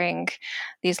during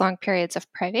these long periods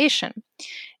of privation.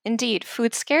 Indeed,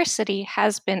 food scarcity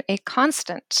has been a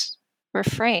constant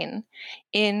refrain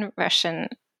in Russian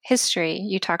history.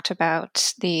 You talked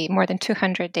about the more than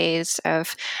 200 days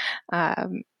of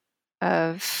in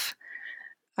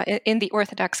the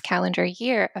Orthodox calendar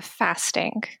year of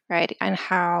fasting, right? And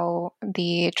how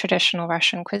the traditional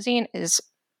Russian cuisine is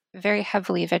very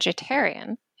heavily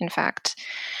vegetarian, in fact.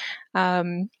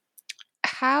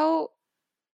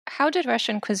 How did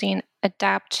Russian cuisine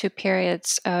adapt to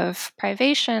periods of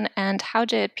privation, and how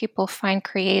did people find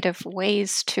creative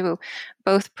ways to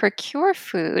both procure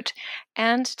food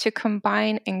and to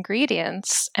combine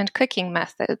ingredients and cooking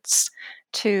methods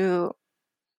to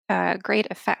great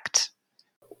effect?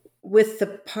 With the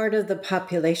part of the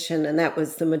population, and that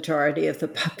was the majority of the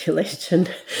population,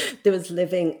 that was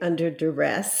living under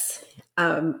duress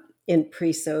in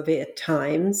pre-Soviet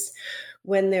times,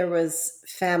 when there was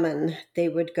famine, they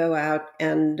would go out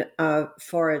and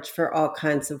forage for all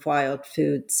kinds of wild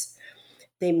foods.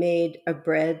 They made a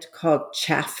bread called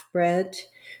chaff bread,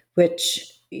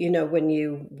 which, when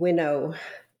you winnow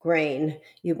grain,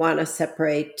 you want to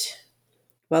separate,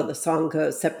 well, the song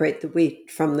goes, separate the wheat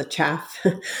from the chaff,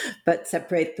 but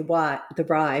separate the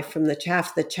rye from the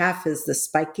chaff. The chaff is the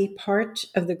spiky part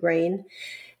of the grain,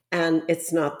 and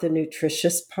it's not the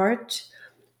nutritious part,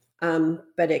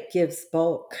 but it gives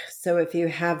bulk. So if you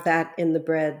have that in the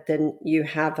bread, then you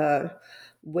have a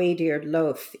weightier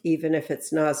loaf, even if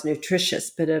it's not as nutritious,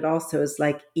 but it also is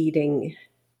like eating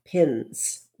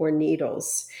pins or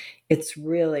needles. It's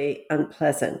really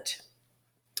unpleasant.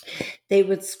 They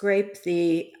would scrape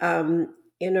the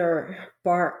inner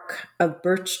bark of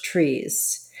birch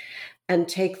trees and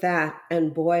take that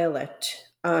and boil it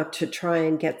to try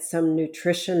and get some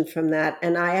nutrition from that.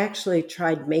 And I actually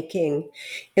tried making,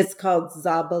 it's called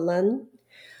zabalan,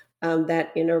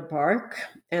 that inner bark,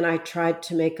 and I tried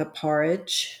to make a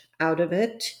porridge out of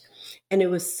it. And it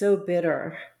was so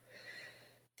bitter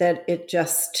that it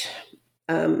just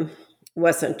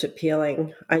wasn't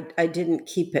appealing. I didn't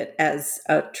keep it as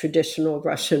a traditional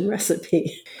Russian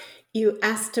recipe. You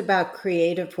asked about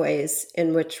creative ways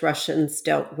in which Russians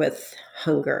dealt with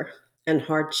hunger and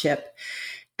hardship.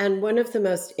 And one of the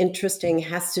most interesting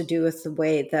has to do with the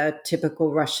way the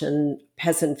typical Russian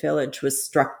peasant village was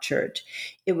structured.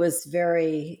 It was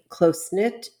very close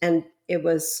knit, and it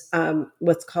was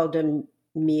what's called a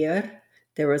mir.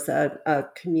 There was a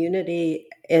community.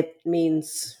 It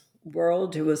means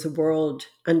world. It was a world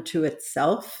unto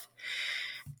itself.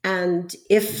 And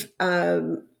if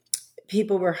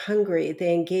people were hungry,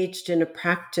 they engaged in a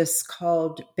practice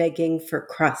called begging for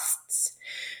crusts,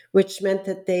 which meant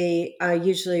that they,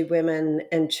 usually women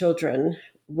and children,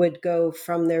 would go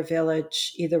from their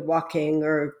village, either walking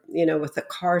or, with a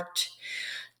cart,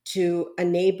 to a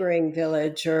neighboring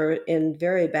village, or in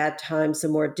very bad times, a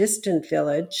more distant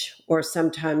village, or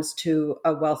sometimes to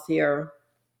a wealthier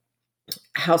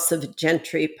house of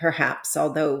gentry, perhaps,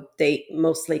 although they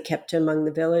mostly kept among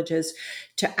the villages,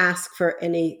 to ask for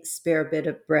any spare bit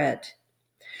of bread.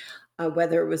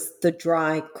 Whether it was the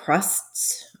dry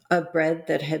crusts of bread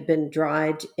that had been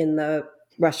dried in the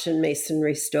Russian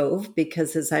masonry stove,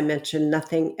 because as I mentioned,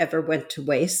 nothing ever went to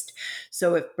waste.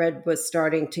 So if bread was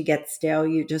starting to get stale,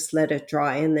 you just let it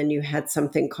dry, and then you had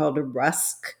something called a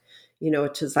rusk,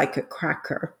 which is like a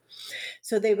cracker.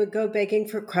 So they would go begging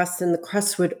for crusts, and the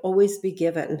crust would always be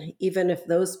given, even if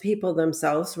those people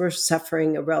themselves were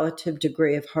suffering a relative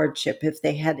degree of hardship, if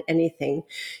they had anything,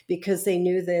 because they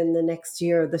knew that in the next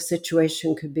year the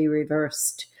situation could be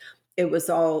reversed. It was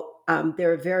all, they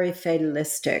were very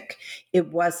fatalistic.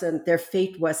 It wasn't, their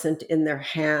fate wasn't in their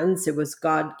hands. It was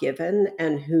God-given,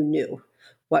 and who knew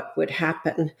what would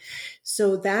happen.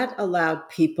 So that allowed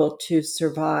people to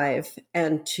survive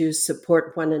and to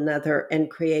support one another and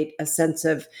create a sense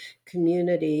of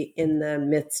community in the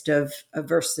midst of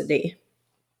adversity.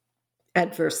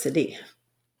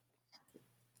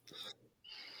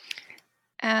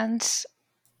 And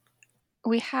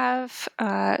we have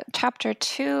chapter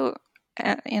 2,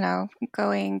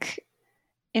 going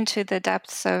into the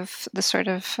depths of the sort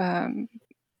of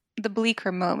the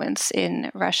bleaker moments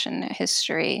in Russian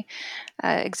history.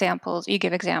 You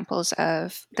give examples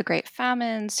of the Great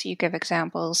Famines. You give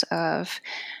examples of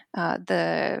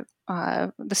the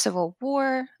Civil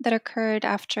War that occurred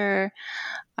after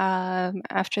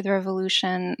the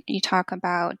revolution. You talk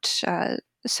about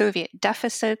Soviet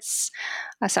deficits,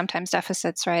 sometimes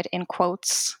deficits, right, in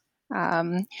quotes,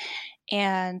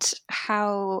 and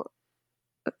how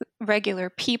regular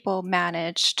people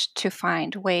managed to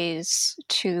find ways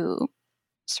to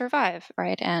survive,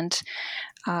 right, and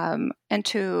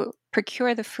to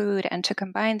procure the food and to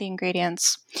combine the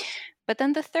ingredients. But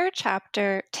then the third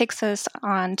chapter takes us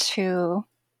on to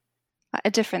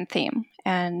a different theme,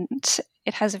 and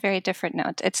it has a very different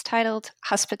note. It's titled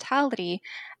Hospitality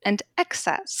and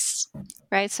Excess,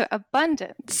 right? So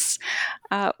abundance.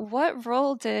 What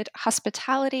role did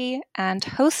hospitality and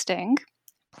hosting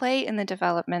play in the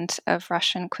development of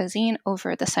Russian cuisine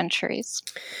over the centuries?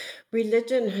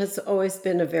 Religion has always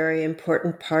been a very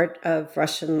important part of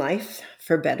Russian life,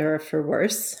 for better or for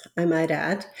worse, I might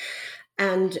add.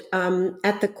 And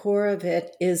at the core of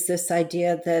it is this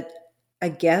idea that a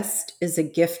guest is a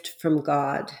gift from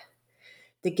God.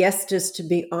 The guest is to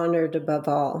be honored above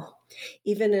all.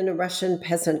 Even in a Russian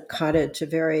peasant cottage, a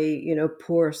very,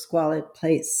 poor, squalid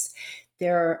place,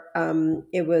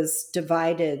 it was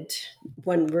divided.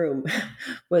 One room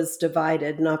was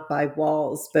divided not by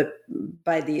walls, but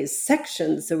by these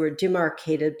sections that were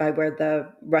demarcated by where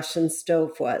the Russian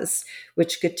stove was,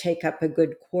 which could take up a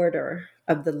good quarter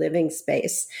of the living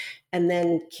space. And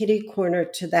then kitty corner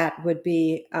to that would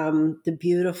be the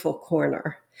beautiful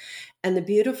corner. And the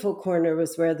beautiful corner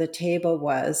was where the table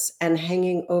was, and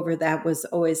hanging over that was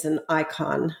always an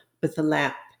icon with a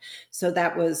lamp. So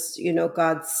that was,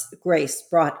 God's grace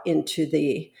brought into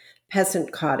the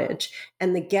peasant cottage.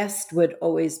 And the guest would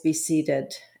always be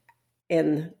seated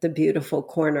in the beautiful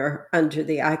corner under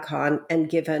the icon and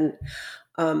given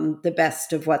the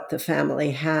best of what the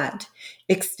family had,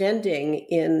 extending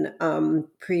in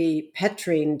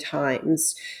pre-Petrine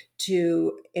times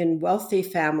to in wealthy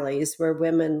families where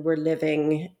women were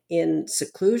living in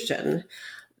seclusion,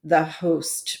 the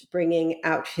host bringing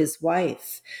out his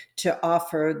wife to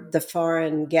offer the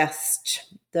foreign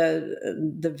guest,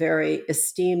 the very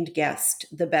esteemed guest,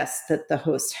 the best that the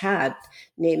host had,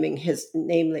 namely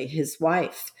his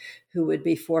wife, who would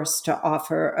be forced to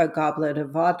offer a goblet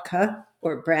of vodka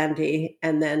or brandy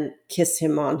and then kiss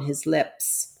him on his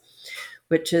lips,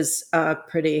 which is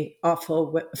pretty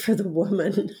awful for the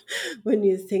woman when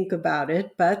you think about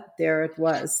it. But there it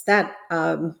was. That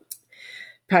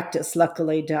practice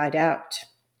luckily died out.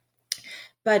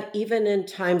 But even in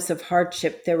times of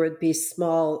hardship, there would be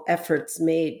small efforts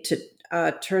made to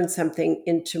turn something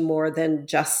into more than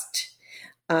just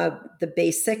the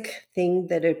basic thing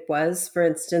that it was. For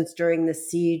instance, during the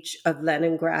siege of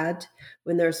Leningrad,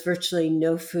 when there's virtually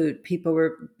no food, people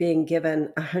were being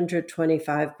given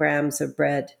 125 grams of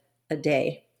bread a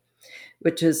day,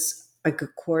 which is like a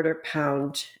quarter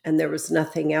pound, and there was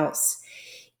nothing else.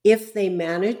 If they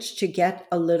managed to get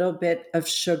a little bit of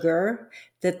sugar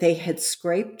that they had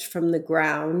scraped from the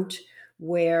ground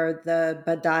where the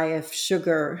Badaev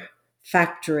sugar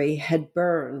factory had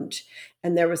burned,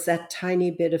 and there was that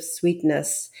tiny bit of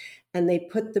sweetness, and they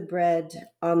put the bread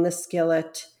on the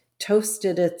skillet,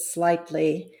 toasted it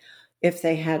slightly if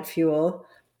they had fuel,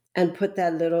 and put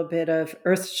that little bit of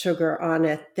earth sugar on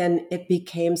it, then it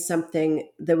became something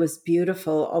that was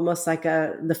beautiful, almost like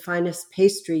the finest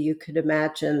pastry you could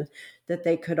imagine that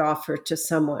they could offer to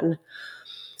someone.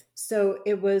 So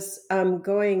it was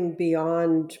going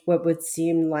beyond what would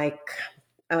seem like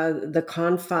the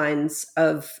confines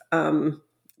of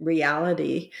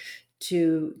reality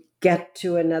to get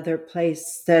to another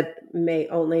place that may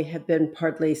only have been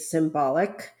partly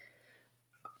symbolic,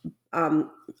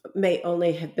 may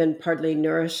only have been partly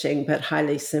nourishing, but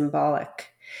highly symbolic.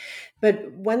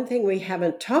 But one thing we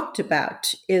haven't talked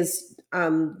about is the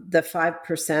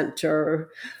 5% or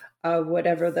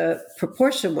whatever the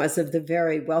proportion was of the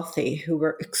very wealthy who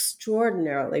were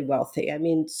extraordinarily wealthy. I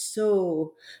mean,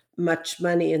 so much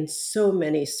money and so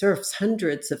many serfs,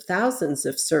 hundreds of thousands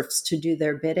of serfs to do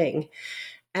their bidding.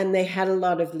 And they had a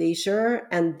lot of leisure,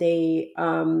 and they,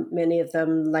 many of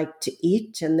them liked to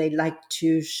eat, and they liked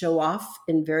to show off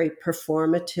in very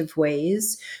performative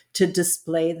ways to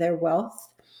display their wealth.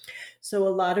 So a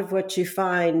lot of what you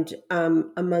find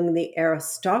among the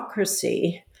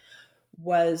aristocracy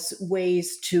was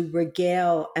ways to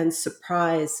regale and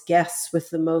surprise guests with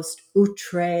the most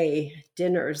outre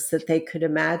dinners that they could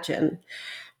imagine.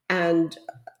 And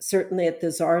certainly at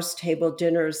the Tsar's table,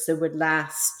 dinners that would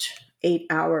last 8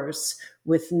 hours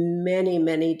with many,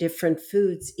 many different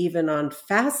foods, even on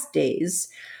fast days.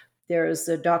 There's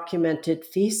a documented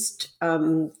feast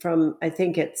from, I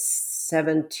think it's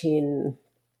 17th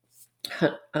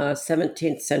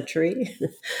century,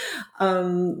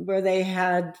 where they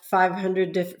had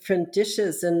 500 different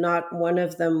dishes and not one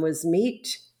of them was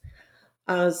meat.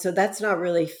 So that's not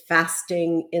really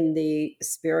fasting in the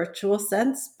spiritual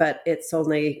sense, but it's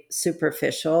only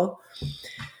superficial.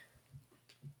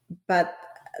 But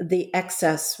the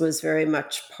excess was very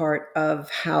much part of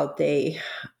how they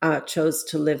chose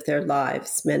to live their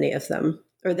lives, many of them.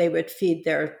 Or they would feed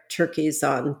their turkeys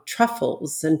on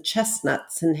truffles and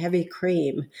chestnuts and heavy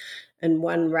cream. And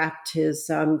one wrapped his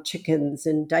chickens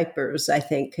in diapers, I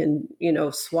think, and,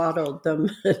 swaddled them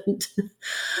and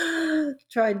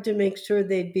tried to make sure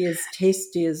they'd be as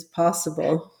tasty as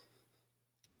possible.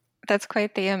 That's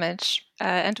quite the image.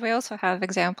 And we also have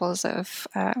examples of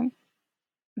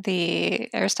the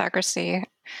aristocracy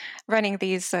running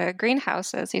these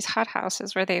greenhouses, these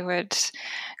hothouses, where they would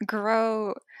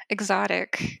grow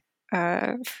exotic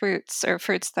fruits or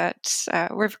fruits that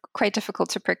were quite difficult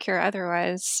to procure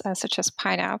otherwise, such as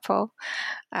pineapple,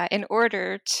 in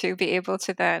order to be able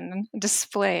to then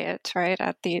display it, right,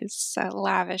 at these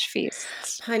lavish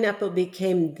feasts. Pineapple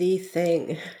became the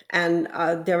thing. And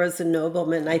there was a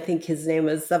nobleman, I think his name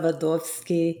was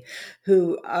Zawodowski,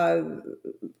 who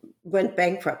went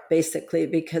bankrupt basically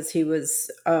because he was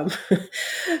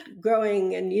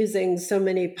growing and using so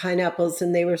many pineapples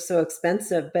and they were so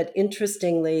expensive. But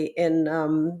interestingly, in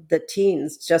the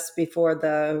teens, just before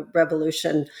the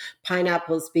revolution,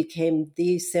 pineapples became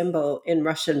the symbol in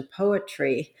Russian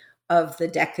poetry of the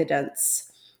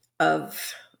decadence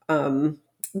of the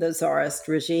Tsarist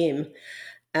regime.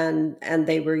 And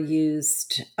they were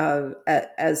used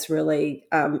as really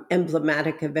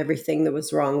emblematic of everything that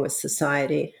was wrong with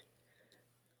society.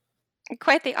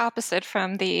 Quite the opposite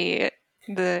from the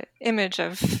image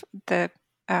of the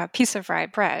piece of rye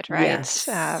bread, right? Yes.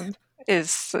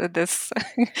 Is this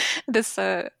this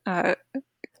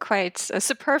quite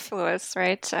superfluous,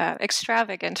 right?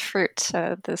 Extravagant fruit,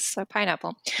 this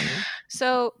pineapple. Mm-hmm.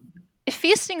 So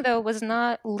feasting, though, was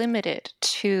not limited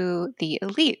to the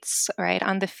elites, right?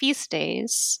 On the feast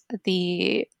days,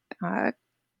 the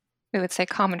we would say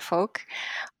common folk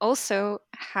also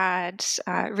had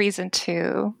reason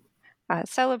to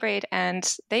celebrate,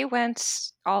 and they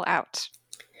went all out.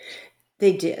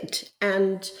 They did.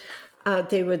 And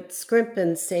they would scrimp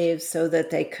and save so that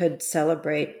they could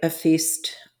celebrate a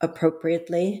feast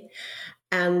appropriately.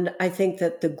 And I think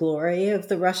that the glory of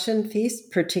the Russian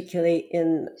feast, particularly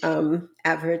in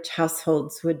average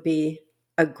households, would be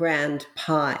a grand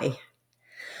pie.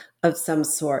 of some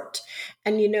sort.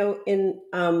 And in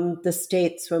the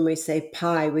States, when we say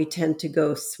pie, we tend to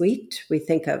go sweet. We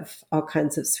think of all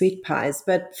kinds of sweet pies,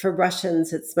 but for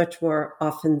Russians, it's much more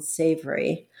often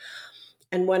savory.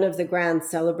 And one of the grand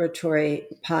celebratory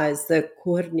pies, the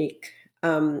kurnik,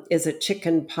 is a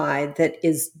chicken pie that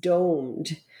is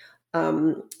domed.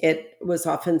 It was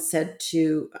often said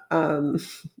to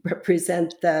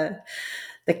represent the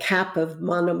cap of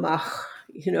Monomach,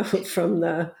 from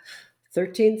the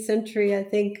 13th century, I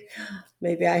think.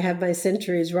 Maybe I have my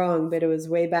centuries wrong, but it was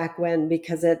way back when,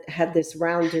 because it had this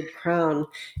rounded crown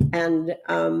and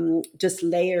just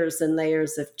layers and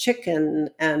layers of chicken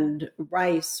and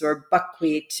rice or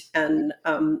buckwheat and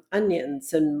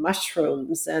onions and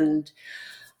mushrooms. And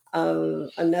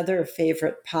another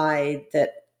favorite pie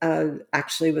that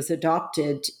actually was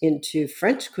adopted into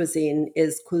French cuisine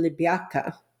is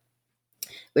kulibiaka,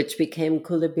 which became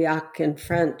coulibiac in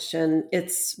French. And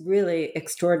it's really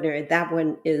extraordinary. That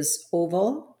one is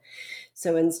oval.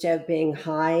 So instead of being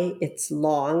high, it's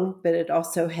long, but it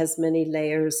also has many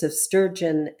layers of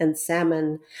sturgeon and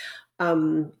salmon.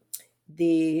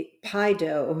 The pie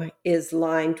dough is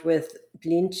lined with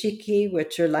blinchiki,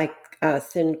 which are like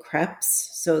thin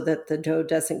crepes, so that the dough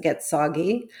doesn't get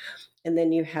soggy. And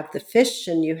then you have the fish,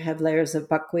 and you have layers of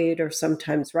buckwheat or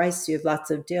sometimes rice. You have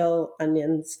lots of dill,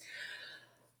 onions,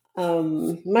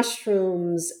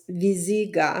 mushrooms,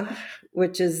 viziga,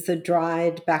 which is the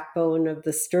dried backbone of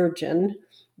the sturgeon.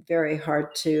 Very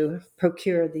hard to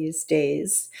procure these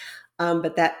days.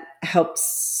 But that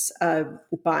helps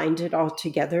bind it all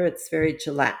together. It's very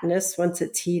gelatinous once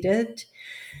it's heated.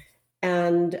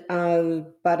 And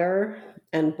butter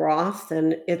and broth,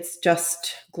 and it's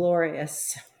just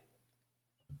glorious.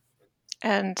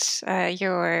 And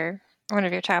one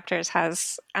of your chapters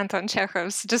has Anton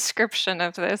Chekhov's description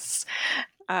of this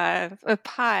a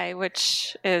pie,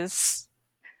 which is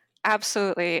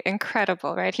absolutely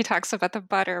incredible, right? He talks about the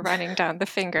butter running down the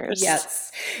fingers.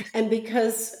 Yes. And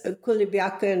because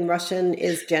kulibiaka in Russian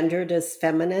is gendered as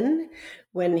feminine,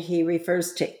 when he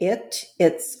refers to it,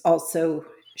 it's also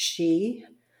she.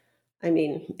 I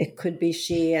mean, it could be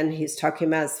she, and he's talking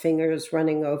about his fingers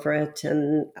running over it,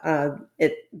 and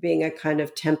it being a kind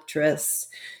of temptress.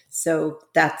 So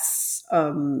that's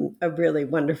a really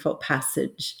wonderful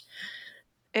passage.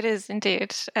 It is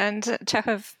indeed. And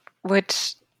Chekhov would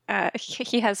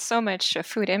he has so much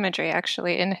food imagery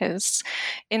actually in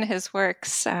his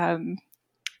works.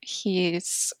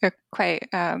 He's quite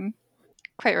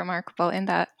remarkable in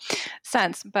that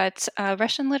sense. But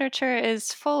Russian literature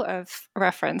is full of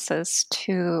references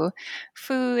to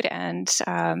food, and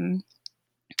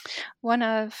one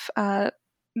of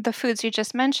the foods you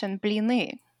just mentioned,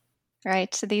 bliny,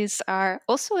 right? So these are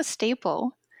also a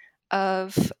staple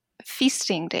of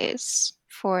feasting days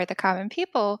for the common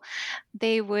people.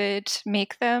 They would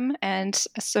make them and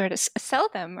sort of sell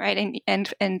them, right,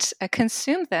 and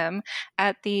consume them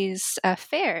at these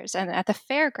fairs and at the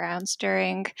fairgrounds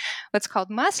during what's called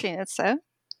Maslenitsa,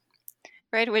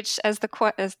 right, which as the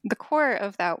core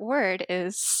of that word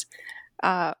is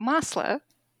masla,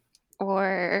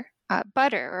 or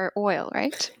butter or oil,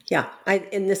 right? Yeah,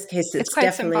 in this case, it's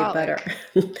definitely symbolic.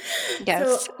 Butter.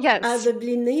 Yes, so, yes. The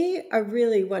bliny are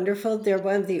really wonderful. They're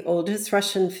one of the oldest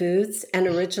Russian foods, and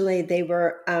originally they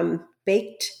were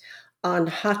baked on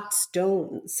hot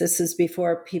stones. This is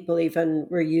before people even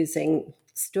were using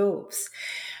stoves.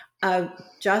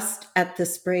 Just at the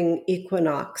spring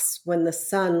equinox, when the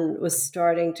sun was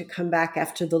starting to come back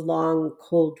after the long,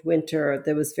 cold winter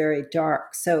that was very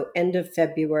dark. So end of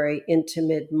February into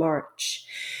mid-March.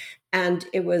 And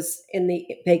it was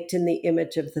baked in the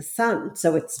image of the sun.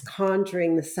 So it's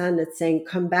conjuring the sun. It's saying,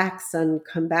 come back, sun,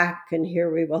 come back, and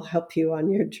here we will help you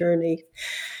on your journey.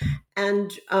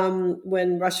 And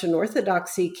when Russian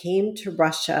Orthodoxy came to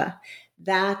Russia,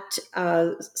 that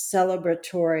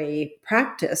celebratory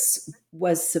practice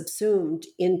was subsumed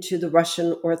into the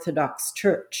Russian Orthodox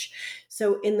Church.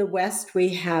 So in the West, we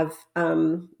have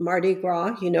Mardi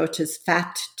Gras, which is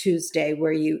Fat Tuesday,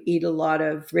 where you eat a lot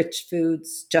of rich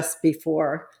foods just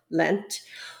before Lent.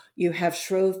 You have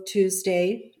Shrove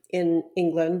Tuesday in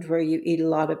England, where you eat a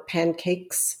lot of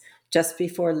pancakes just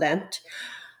before Lent.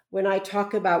 When I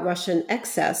talk about Russian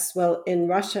excess, well, in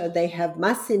Russia, they have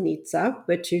Maslenitsa,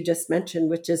 which you just mentioned,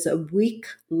 which is a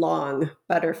week-long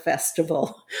butter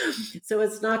festival. So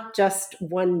it's not just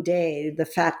one day, the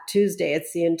Fat Tuesday,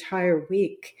 it's the entire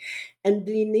week. And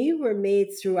bliny were made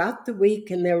throughout the week,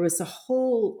 and there was a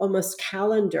whole almost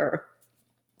calendar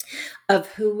of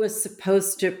who was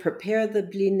supposed to prepare the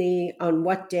bliny on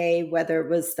what day, whether it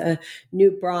was the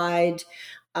new bride,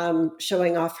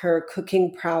 showing off her cooking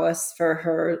prowess for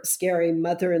her scary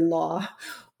mother-in-law,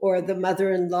 or the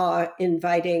mother-in-law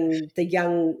inviting the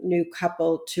young new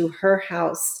couple to her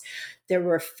house. There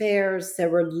were fairs. There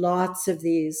were lots of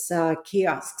these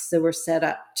kiosks that were set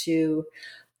up to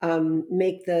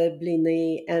make the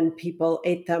blini, and people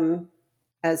ate them,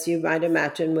 as you might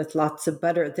imagine, with lots of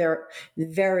butter. They're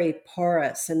very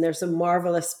porous, and there's a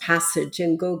marvelous passage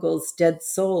in Gogol's Dead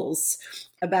Souls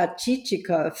about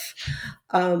Chichikov.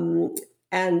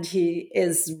 And he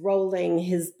is rolling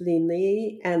his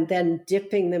blini and then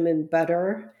dipping them in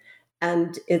butter.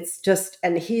 And it's just,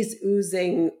 and he's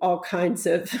oozing all kinds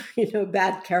of,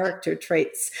 bad character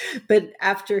traits. But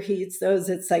after he eats those,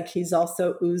 it's like he's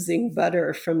also oozing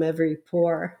butter from every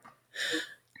pore.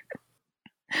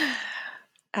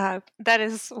 That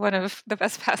is one of the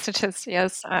best passages,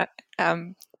 yes,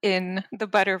 in the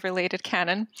butter-related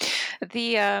canon.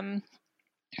 The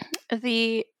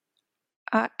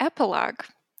epilogue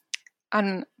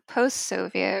on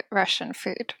post-Soviet Russian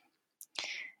food,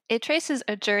 it traces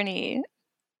a journey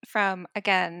from,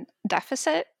 again,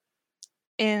 deficit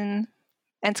and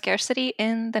scarcity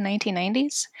in the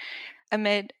 1990s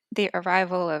amid the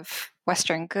arrival of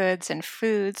Western goods and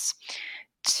foods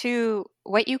to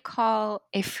what you call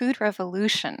a food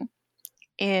revolution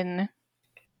that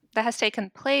has taken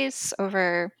place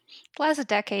over the last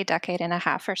decade and a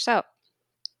half or so.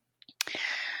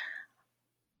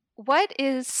 What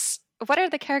are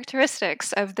the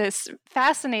characteristics of this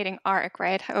fascinating arc,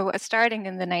 right? Starting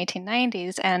in the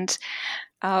 1990s, and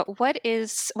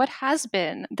what has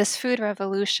been this food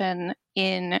revolution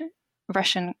in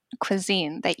Russian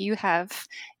cuisine that you have,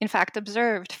 in fact,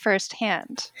 observed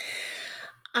firsthand?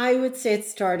 I would say it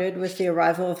started with the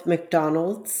arrival of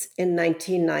McDonald's in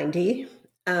 1990,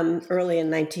 early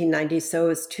in 1990, so it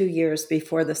was 2 years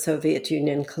before the Soviet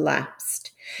Union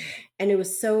collapsed. And it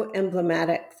was so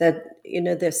emblematic that,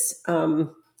 this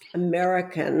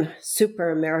super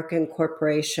American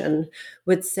corporation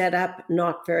would set up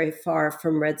not very far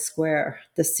from Red Square,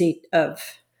 the seat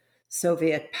of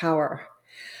Soviet power.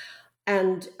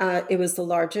 And it was the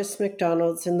largest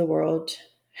McDonald's in the world,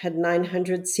 had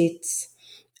 900 seats.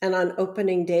 And on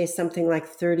opening day, something like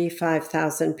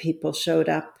 35,000 people showed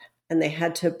up, and they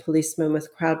had to policemen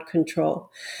with crowd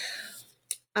control.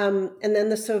 And then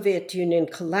the Soviet Union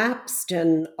collapsed,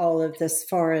 and all of this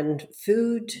foreign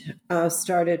food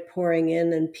started pouring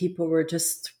in, and people were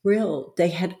just thrilled. They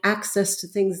had access to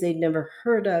things they'd never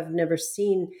heard of, never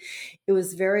seen. It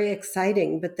was very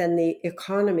exciting, but then the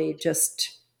economy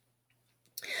just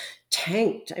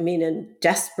tanked. I mean, in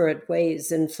desperate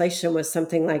ways. Inflation was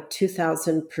something like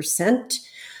 2,000%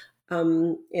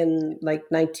 in like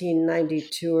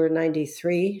 1992 or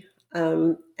 93.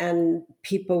 And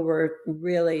people were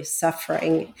really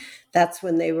suffering. That's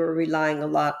when they were relying a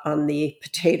lot on the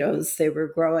potatoes they were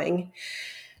growing.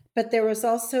 But there was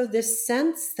also this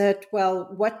sense that,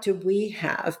 well, what do we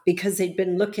have? Because they'd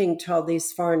been looking to all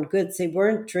these foreign goods. They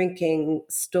weren't drinking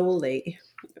Stoli,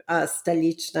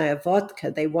 Stolichная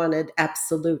vodka. They wanted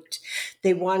Absolute.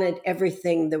 They wanted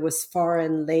everything that was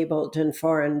foreign labeled and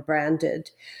foreign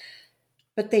branded.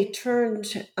 But they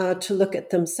turned to look at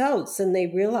themselves, and they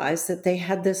realized that they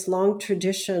had this long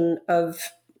tradition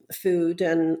of food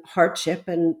and hardship.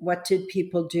 And what did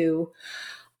people do?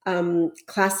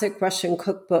 Classic Russian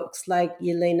cookbooks like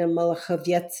Yelena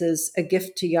Molokhovyets's A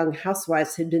Gift to Young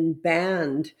Housewives had been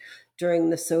banned during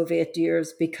the Soviet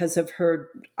years because of her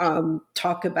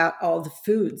talk about all the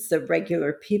foods that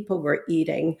regular people were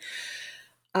eating.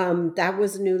 That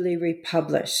was newly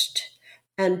republished.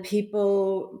 And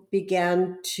people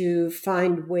began to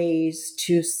find ways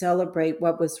to celebrate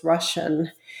what was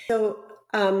Russian. So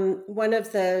one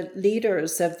of the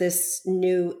leaders of this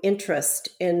new interest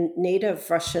in native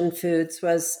Russian foods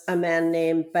was a man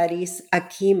named Boris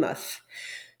Akimov,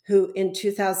 who in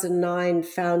 2009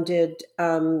 founded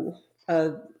an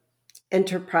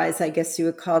enterprise, I guess you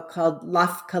would call it, called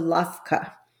Lavka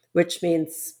Lavka, which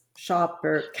means shop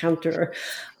or counter.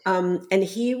 And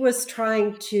he was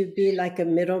trying to be like a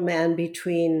middleman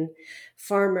between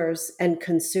farmers and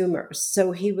consumers.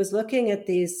 So he was looking at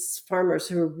these farmers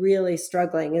who were really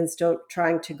struggling and still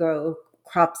trying to grow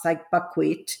crops like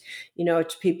buckwheat,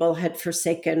 which people had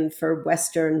forsaken for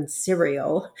Western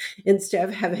cereal, instead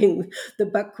of having the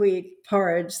buckwheat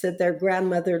porridge that their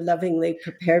grandmother lovingly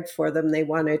prepared for them. They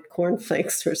wanted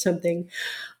cornflakes or something.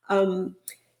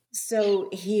 So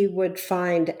he would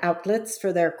find outlets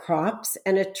for their crops,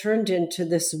 and it turned into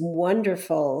this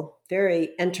wonderful,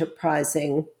 very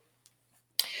enterprising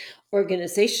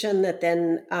organization that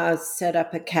then set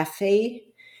up a cafe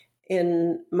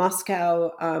in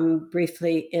Moscow,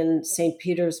 briefly in St.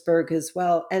 Petersburg as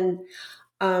well. And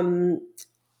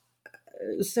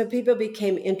so people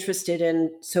became interested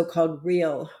in so-called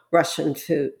real Russian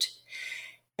food.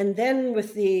 And then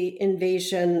with the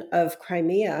invasion of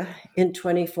Crimea in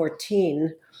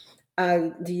 2014,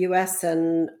 the US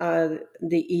and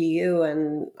the EU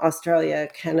and Australia,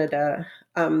 Canada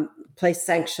placed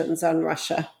sanctions on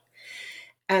Russia.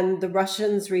 And the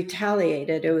Russians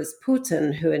retaliated. It was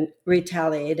Putin who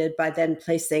retaliated by then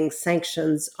placing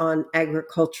sanctions on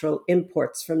agricultural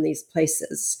imports from these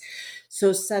places.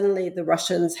 So suddenly the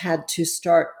Russians had to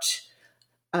start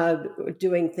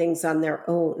doing things on their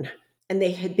own. And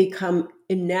they had become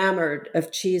enamored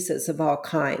of cheeses of all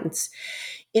kinds.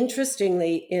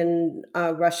 Interestingly, in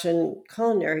Russian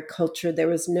culinary culture, there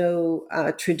was no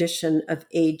tradition of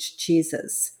aged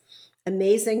cheeses.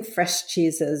 Amazing fresh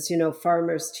cheeses,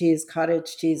 farmer's cheese,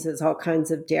 cottage cheeses, all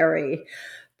kinds of dairy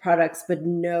products, but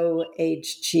no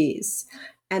aged cheese.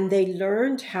 And they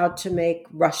learned how to make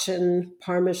Russian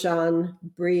Parmesan,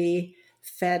 Brie,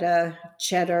 feta,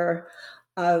 cheddar,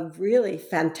 really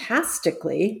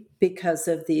fantastically because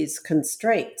of these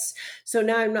constraints. So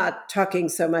now I'm not talking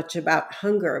so much about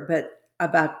hunger, but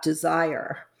about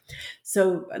desire.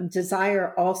 So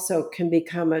desire also can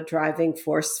become a driving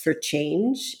force for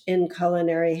change in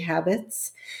culinary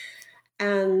habits.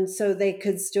 And so they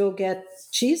could still get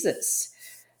cheeses.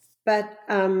 But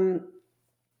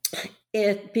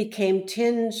it became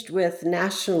tinged with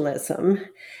nationalism.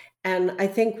 And I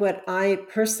think what I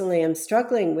personally am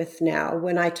struggling with now,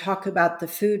 when I talk about the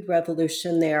food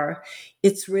revolution there,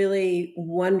 it's really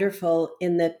wonderful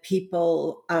in that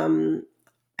people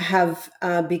have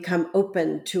become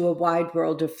open to a wide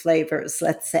world of flavors,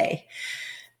 let's say,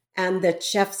 and that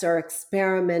chefs are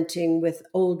experimenting with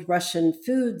old Russian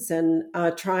foods and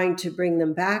trying to bring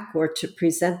them back or to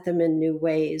present them in new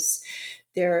ways.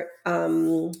 There,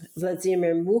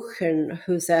 Vladimir Mukhin,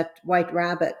 who's at White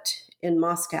Rabbit in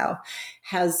Moscow,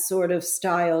 has sort of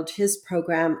styled his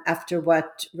program after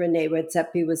what René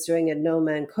Redzepi was doing at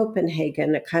Noma in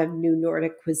Copenhagen, a kind of new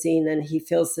Nordic cuisine, and he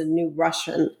feels the new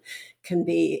Russian can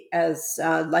be as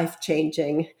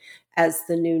life-changing as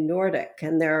the new Nordic,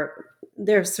 and there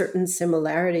are certain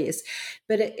similarities,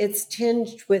 but it's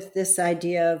tinged with this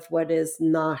idea of what is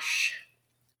nash,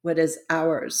 what is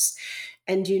ours.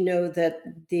 And you know that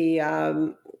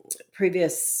the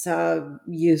previous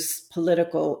youth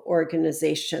political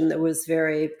organization that was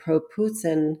very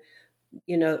pro-Putin,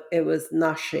 it was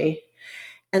Nashi.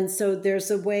 And so there's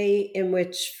a way in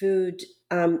which food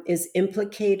is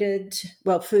implicated.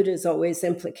 Well, food is always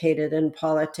implicated in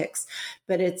politics,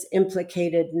 but it's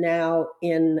implicated now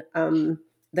in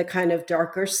the kind of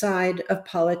darker side of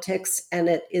politics, and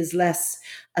it is less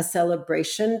a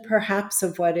celebration, perhaps,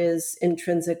 of what is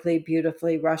intrinsically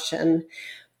beautifully Russian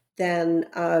than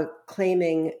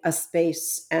claiming a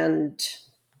space and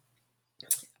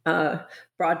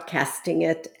broadcasting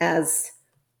it as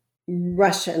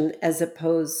Russian as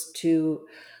opposed to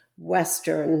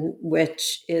Western,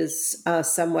 which is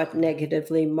somewhat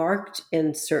negatively marked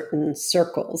in certain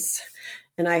circles.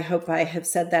 And I hope I have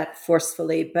said that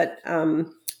forcefully, but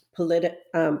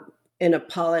in a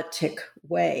politic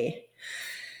way.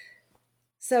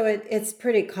 So it's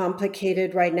pretty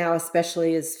complicated right now,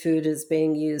 especially as food is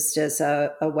being used as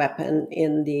a weapon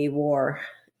in the war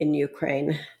in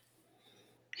Ukraine.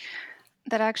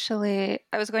 That actually,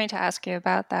 I was going to ask you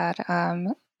about that.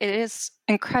 It is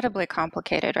incredibly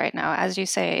complicated right now, as you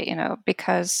say,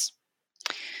 because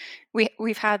we've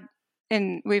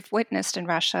witnessed in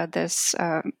Russia this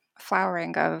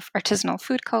flowering of artisanal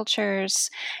food cultures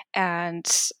and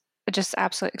just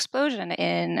absolute explosion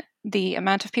in the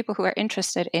amount of people who are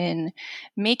interested in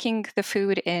making the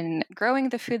food, in growing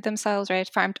the food themselves, right,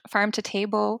 farm to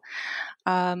table,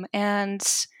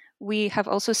 and we have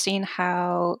also seen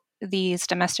how these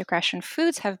domestic Russian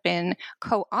foods have been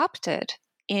co-opted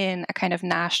in a kind of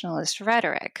nationalist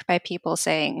rhetoric by people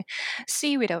saying,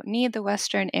 see, we don't need the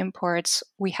Western imports,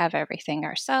 we have everything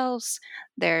ourselves.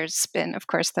 There's been, of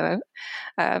course, the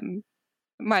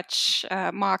much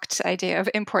mocked idea of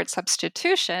import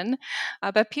substitution,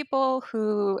 but people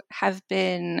who have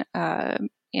been,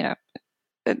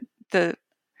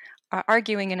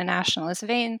 arguing in a nationalist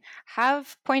vein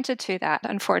have pointed to that,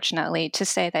 unfortunately, to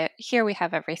say that here we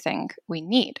have everything we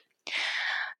need.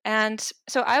 And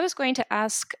so I was going to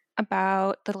ask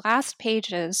about the last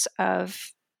pages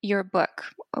of your book,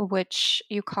 which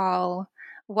you call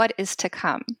What is to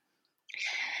Come.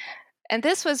 And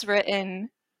this was written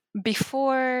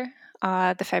before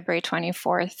the February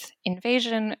 24th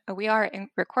invasion. We are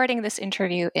recording this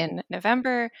interview in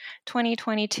November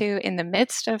 2022 in the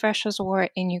midst of Russia's war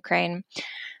in Ukraine.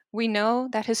 We know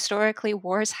that historically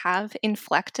wars have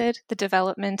inflected the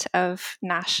development of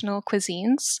national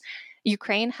cuisines.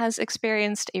 Ukraine has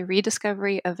experienced a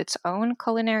rediscovery of its own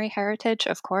culinary heritage,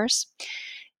 of course.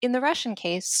 In the Russian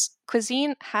case,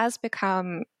 cuisine has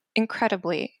become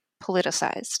incredibly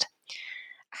politicized.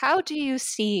 How do you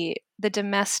see the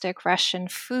domestic Russian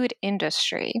food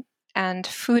industry and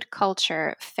food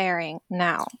culture faring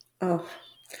now? Oh,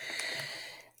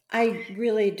 I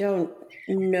really don't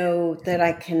know that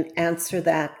I can answer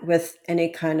that with any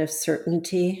kind of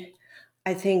certainty.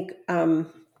 I think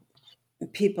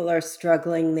people are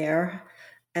struggling there,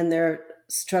 and they're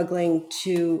struggling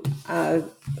to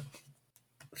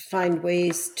find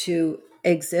ways to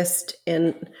exist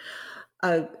in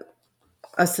a,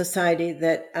 a society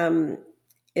that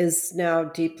is now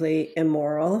deeply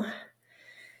immoral.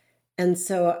 And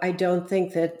so I don't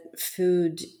think that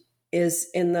food is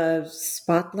in the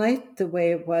spotlight the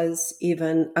way it was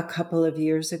even a couple of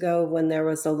years ago when there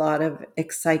was a lot of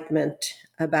excitement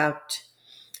about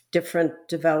different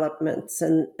developments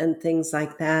and things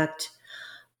like that.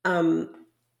 Um,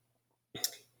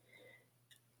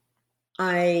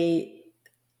 I'm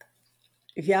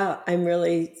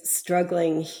really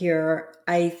struggling here.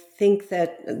 I think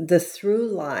that the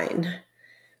through line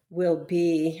will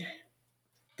be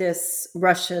this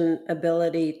Russian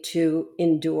ability to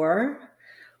endure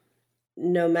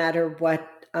no matter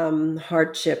what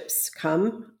hardships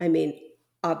come. I mean,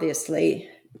 obviously,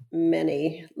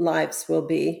 many lives will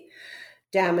be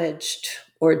damaged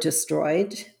or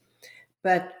destroyed,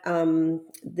 but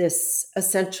this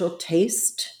essential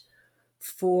taste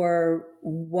for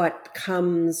what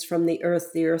comes from the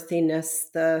earth, the earthiness,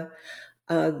 the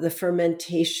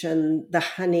fermentation, the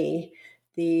honey,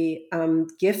 the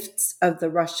gifts of the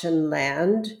Russian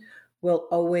land will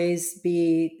always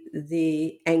be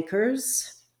the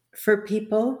anchors for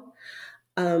people,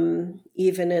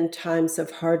 even in times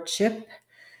of hardship.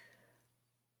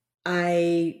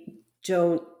 I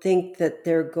don't think that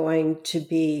they're going to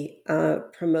be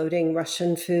promoting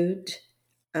Russian food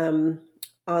on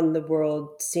the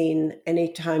world scene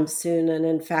anytime soon. And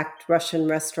in fact, Russian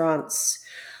restaurants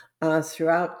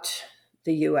throughout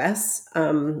the US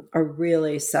are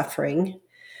really suffering,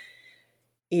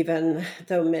 even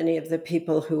though many of the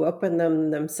people who opened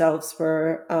them themselves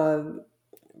were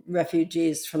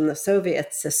refugees from the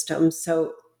Soviet system.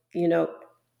 So,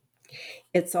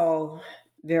 it's all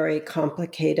very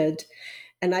complicated.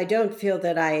 And I don't feel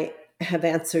that I have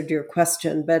answered your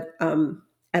question, but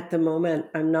at the moment,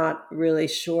 I'm not really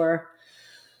sure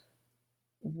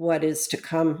what is to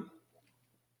come.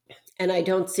 And I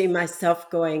don't see myself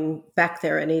going back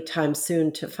there anytime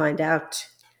soon to find out.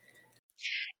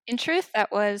 In truth,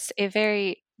 that was a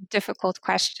very difficult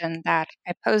question that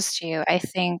I posed to you. I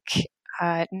think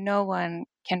no one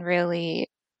can really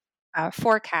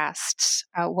forecast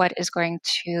what is going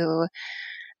to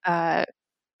uh,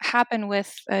 happen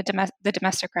with the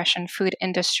domestic Russian food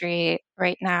industry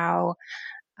right now.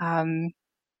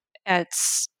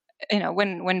 It's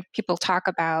when people talk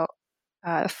about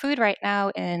food right now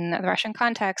in the Russian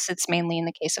context, it's mainly in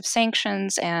the case of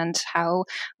sanctions and how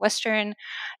Western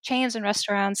chains and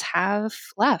restaurants have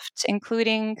left,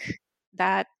 including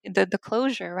that the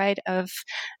closure, right, of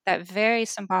that very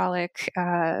symbolic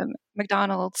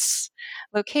McDonald's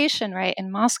location, right,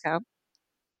 in Moscow.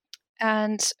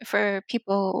 And for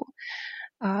people,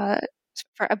 uh,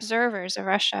 for observers of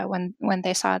Russia, when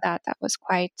they saw that, that was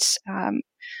quite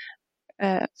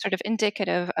sort of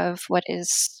indicative of what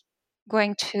is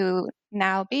going to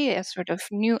now be a sort of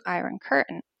new Iron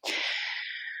Curtain.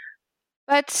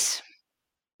 But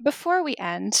before we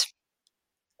end,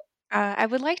 I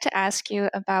would like to ask you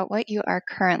about what you are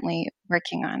currently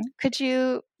working on. Could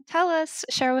you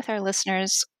share with our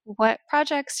listeners what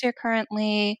projects you're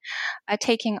currently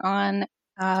taking on,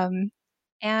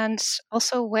 and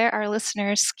also where our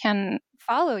listeners can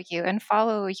follow you and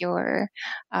follow your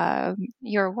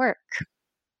work?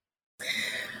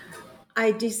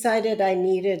 I decided I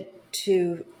needed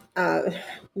to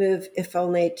move, if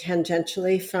only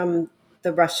tangentially, from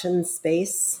the Russian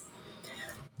space.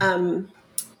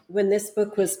 When this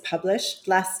book was published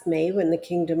last May, when The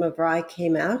Kingdom of Rye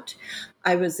came out,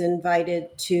 I was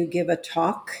invited to give a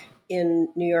talk in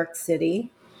New York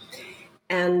City.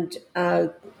 And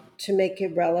to make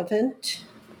it relevant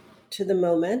to the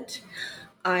moment,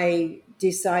 I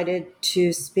decided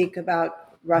to speak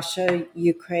about Russia,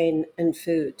 Ukraine, and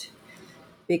food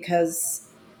because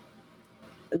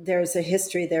there's a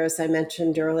history there, as I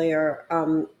mentioned earlier,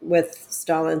 with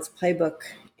Stalin's playbook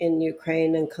in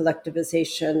Ukraine and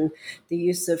collectivization, the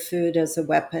use of food as a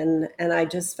weapon. And I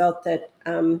just felt that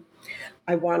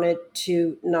I wanted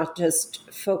to not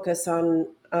just focus on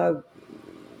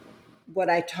what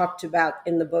I talked about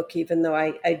in the book, even though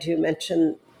I do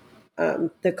mention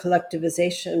the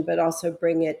collectivization, but also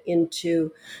bring it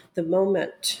into the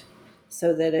moment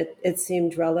so that it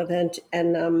seemed relevant.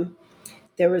 And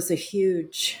there was a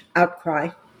huge outcry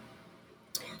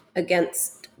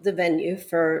against the venue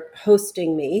for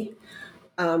hosting me,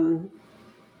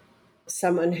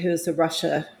 someone who's a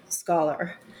Russia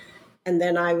scholar. And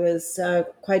then I was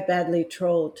quite badly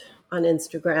trolled on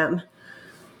Instagram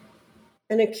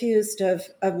and accused of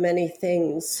many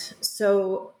things.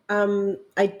 So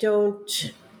I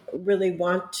don't really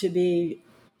want to be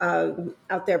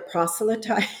out there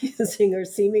proselytizing or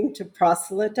seeming to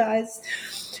proselytize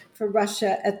for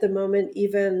Russia at the moment,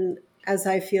 even as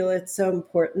I feel it's so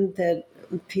important that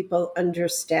people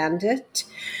understand it.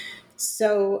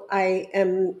 So I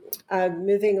am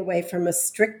moving away from a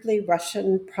strictly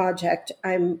Russian project.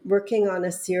 I'm working on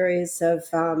a series of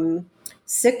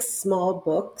 6 small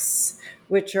books,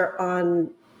 which are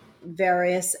on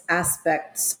various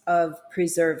aspects of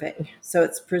preserving. So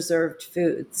it's preserved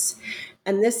foods.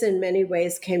 And this, in many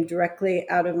ways, came directly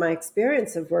out of my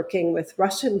experience of working with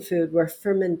Russian food, where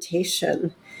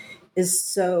fermentation is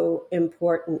so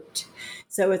important.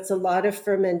 So it's a lot of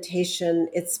fermentation,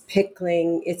 it's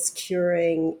pickling, it's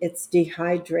curing, it's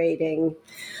dehydrating.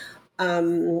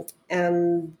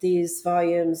 And these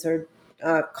volumes are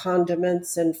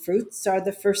condiments and fruits are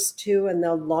the first 2, and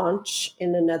they'll launch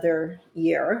in another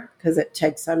year because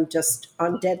I'm just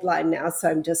on deadline now, so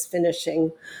I'm just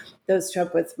finishing those 2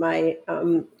 up with my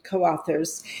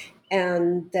co-authors.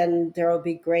 And then there will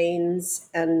be grains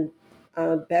and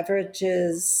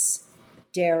beverages,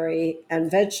 dairy,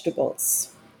 and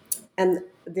vegetables. And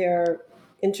they're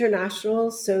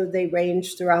international, so they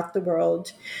range throughout the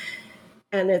world.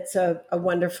 And it's a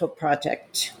wonderful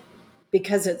project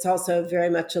because it's also very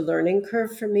much a learning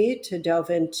curve for me to delve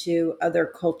into other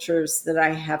cultures that I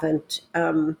haven't,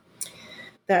 that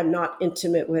I'm not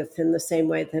intimate with in the same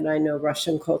way that I know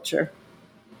Russian culture.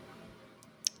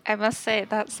 I must say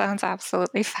that sounds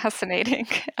absolutely fascinating,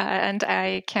 and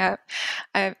I can't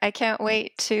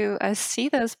wait to see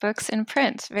those books in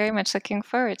print. Very much looking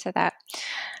forward to that.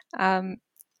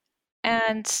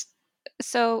 And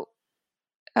so,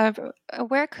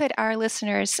 where could our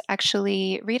listeners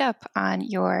actually read up on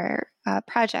your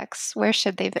projects? Where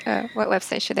should they? What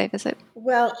website should they visit?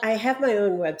 Well, I have my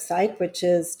own website, which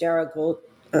is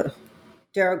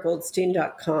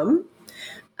daragoldstein.com.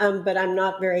 But I'm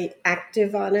not very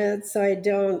active on it, so I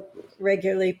don't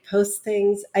regularly post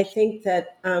things. I think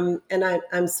that, and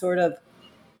I'm sort of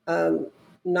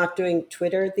not doing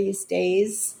Twitter these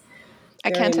days. I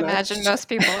can't imagine most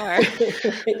people are.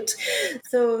 Right.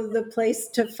 So the place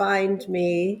to find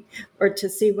me or to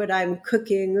see what I'm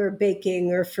cooking or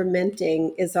baking or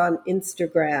fermenting is on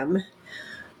Instagram.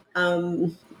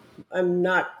 I'm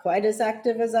not quite as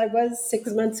active as I was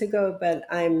 6 months ago, but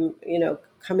I'm,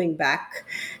 coming back.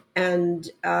 And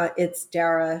it's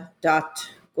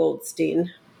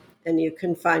dara.goldstein, and you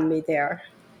can find me there.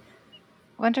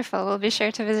 Wonderful. We'll be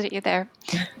sure to visit you there.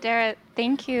 Dara,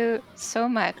 thank you so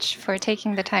much for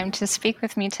taking the time to speak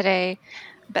with me today.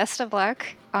 Best of luck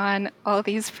on all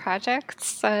these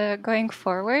projects going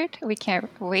forward. We can't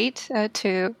wait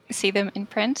to see them in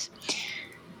print.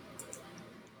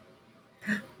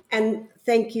 And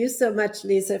thank you so much,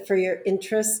 Lisa, for your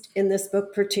interest in this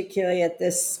book, particularly at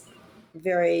this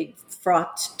very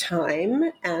fraught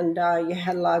time. And you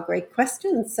had a lot of great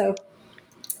questions, so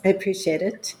I appreciate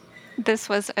it.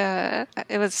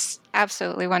 It was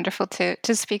absolutely wonderful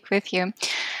to speak with you.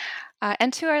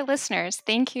 And to our listeners,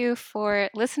 thank you for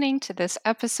listening to this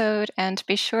episode, and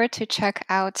be sure to check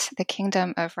out The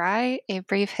Kingdom of Rye, A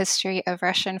Brief History of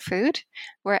Russian Food,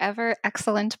 wherever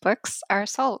excellent books are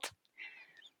sold.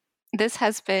 This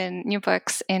has been New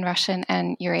Books in Russian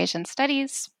and Eurasian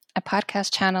Studies, a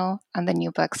podcast channel on the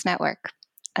New Books Network.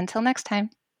 Until next time.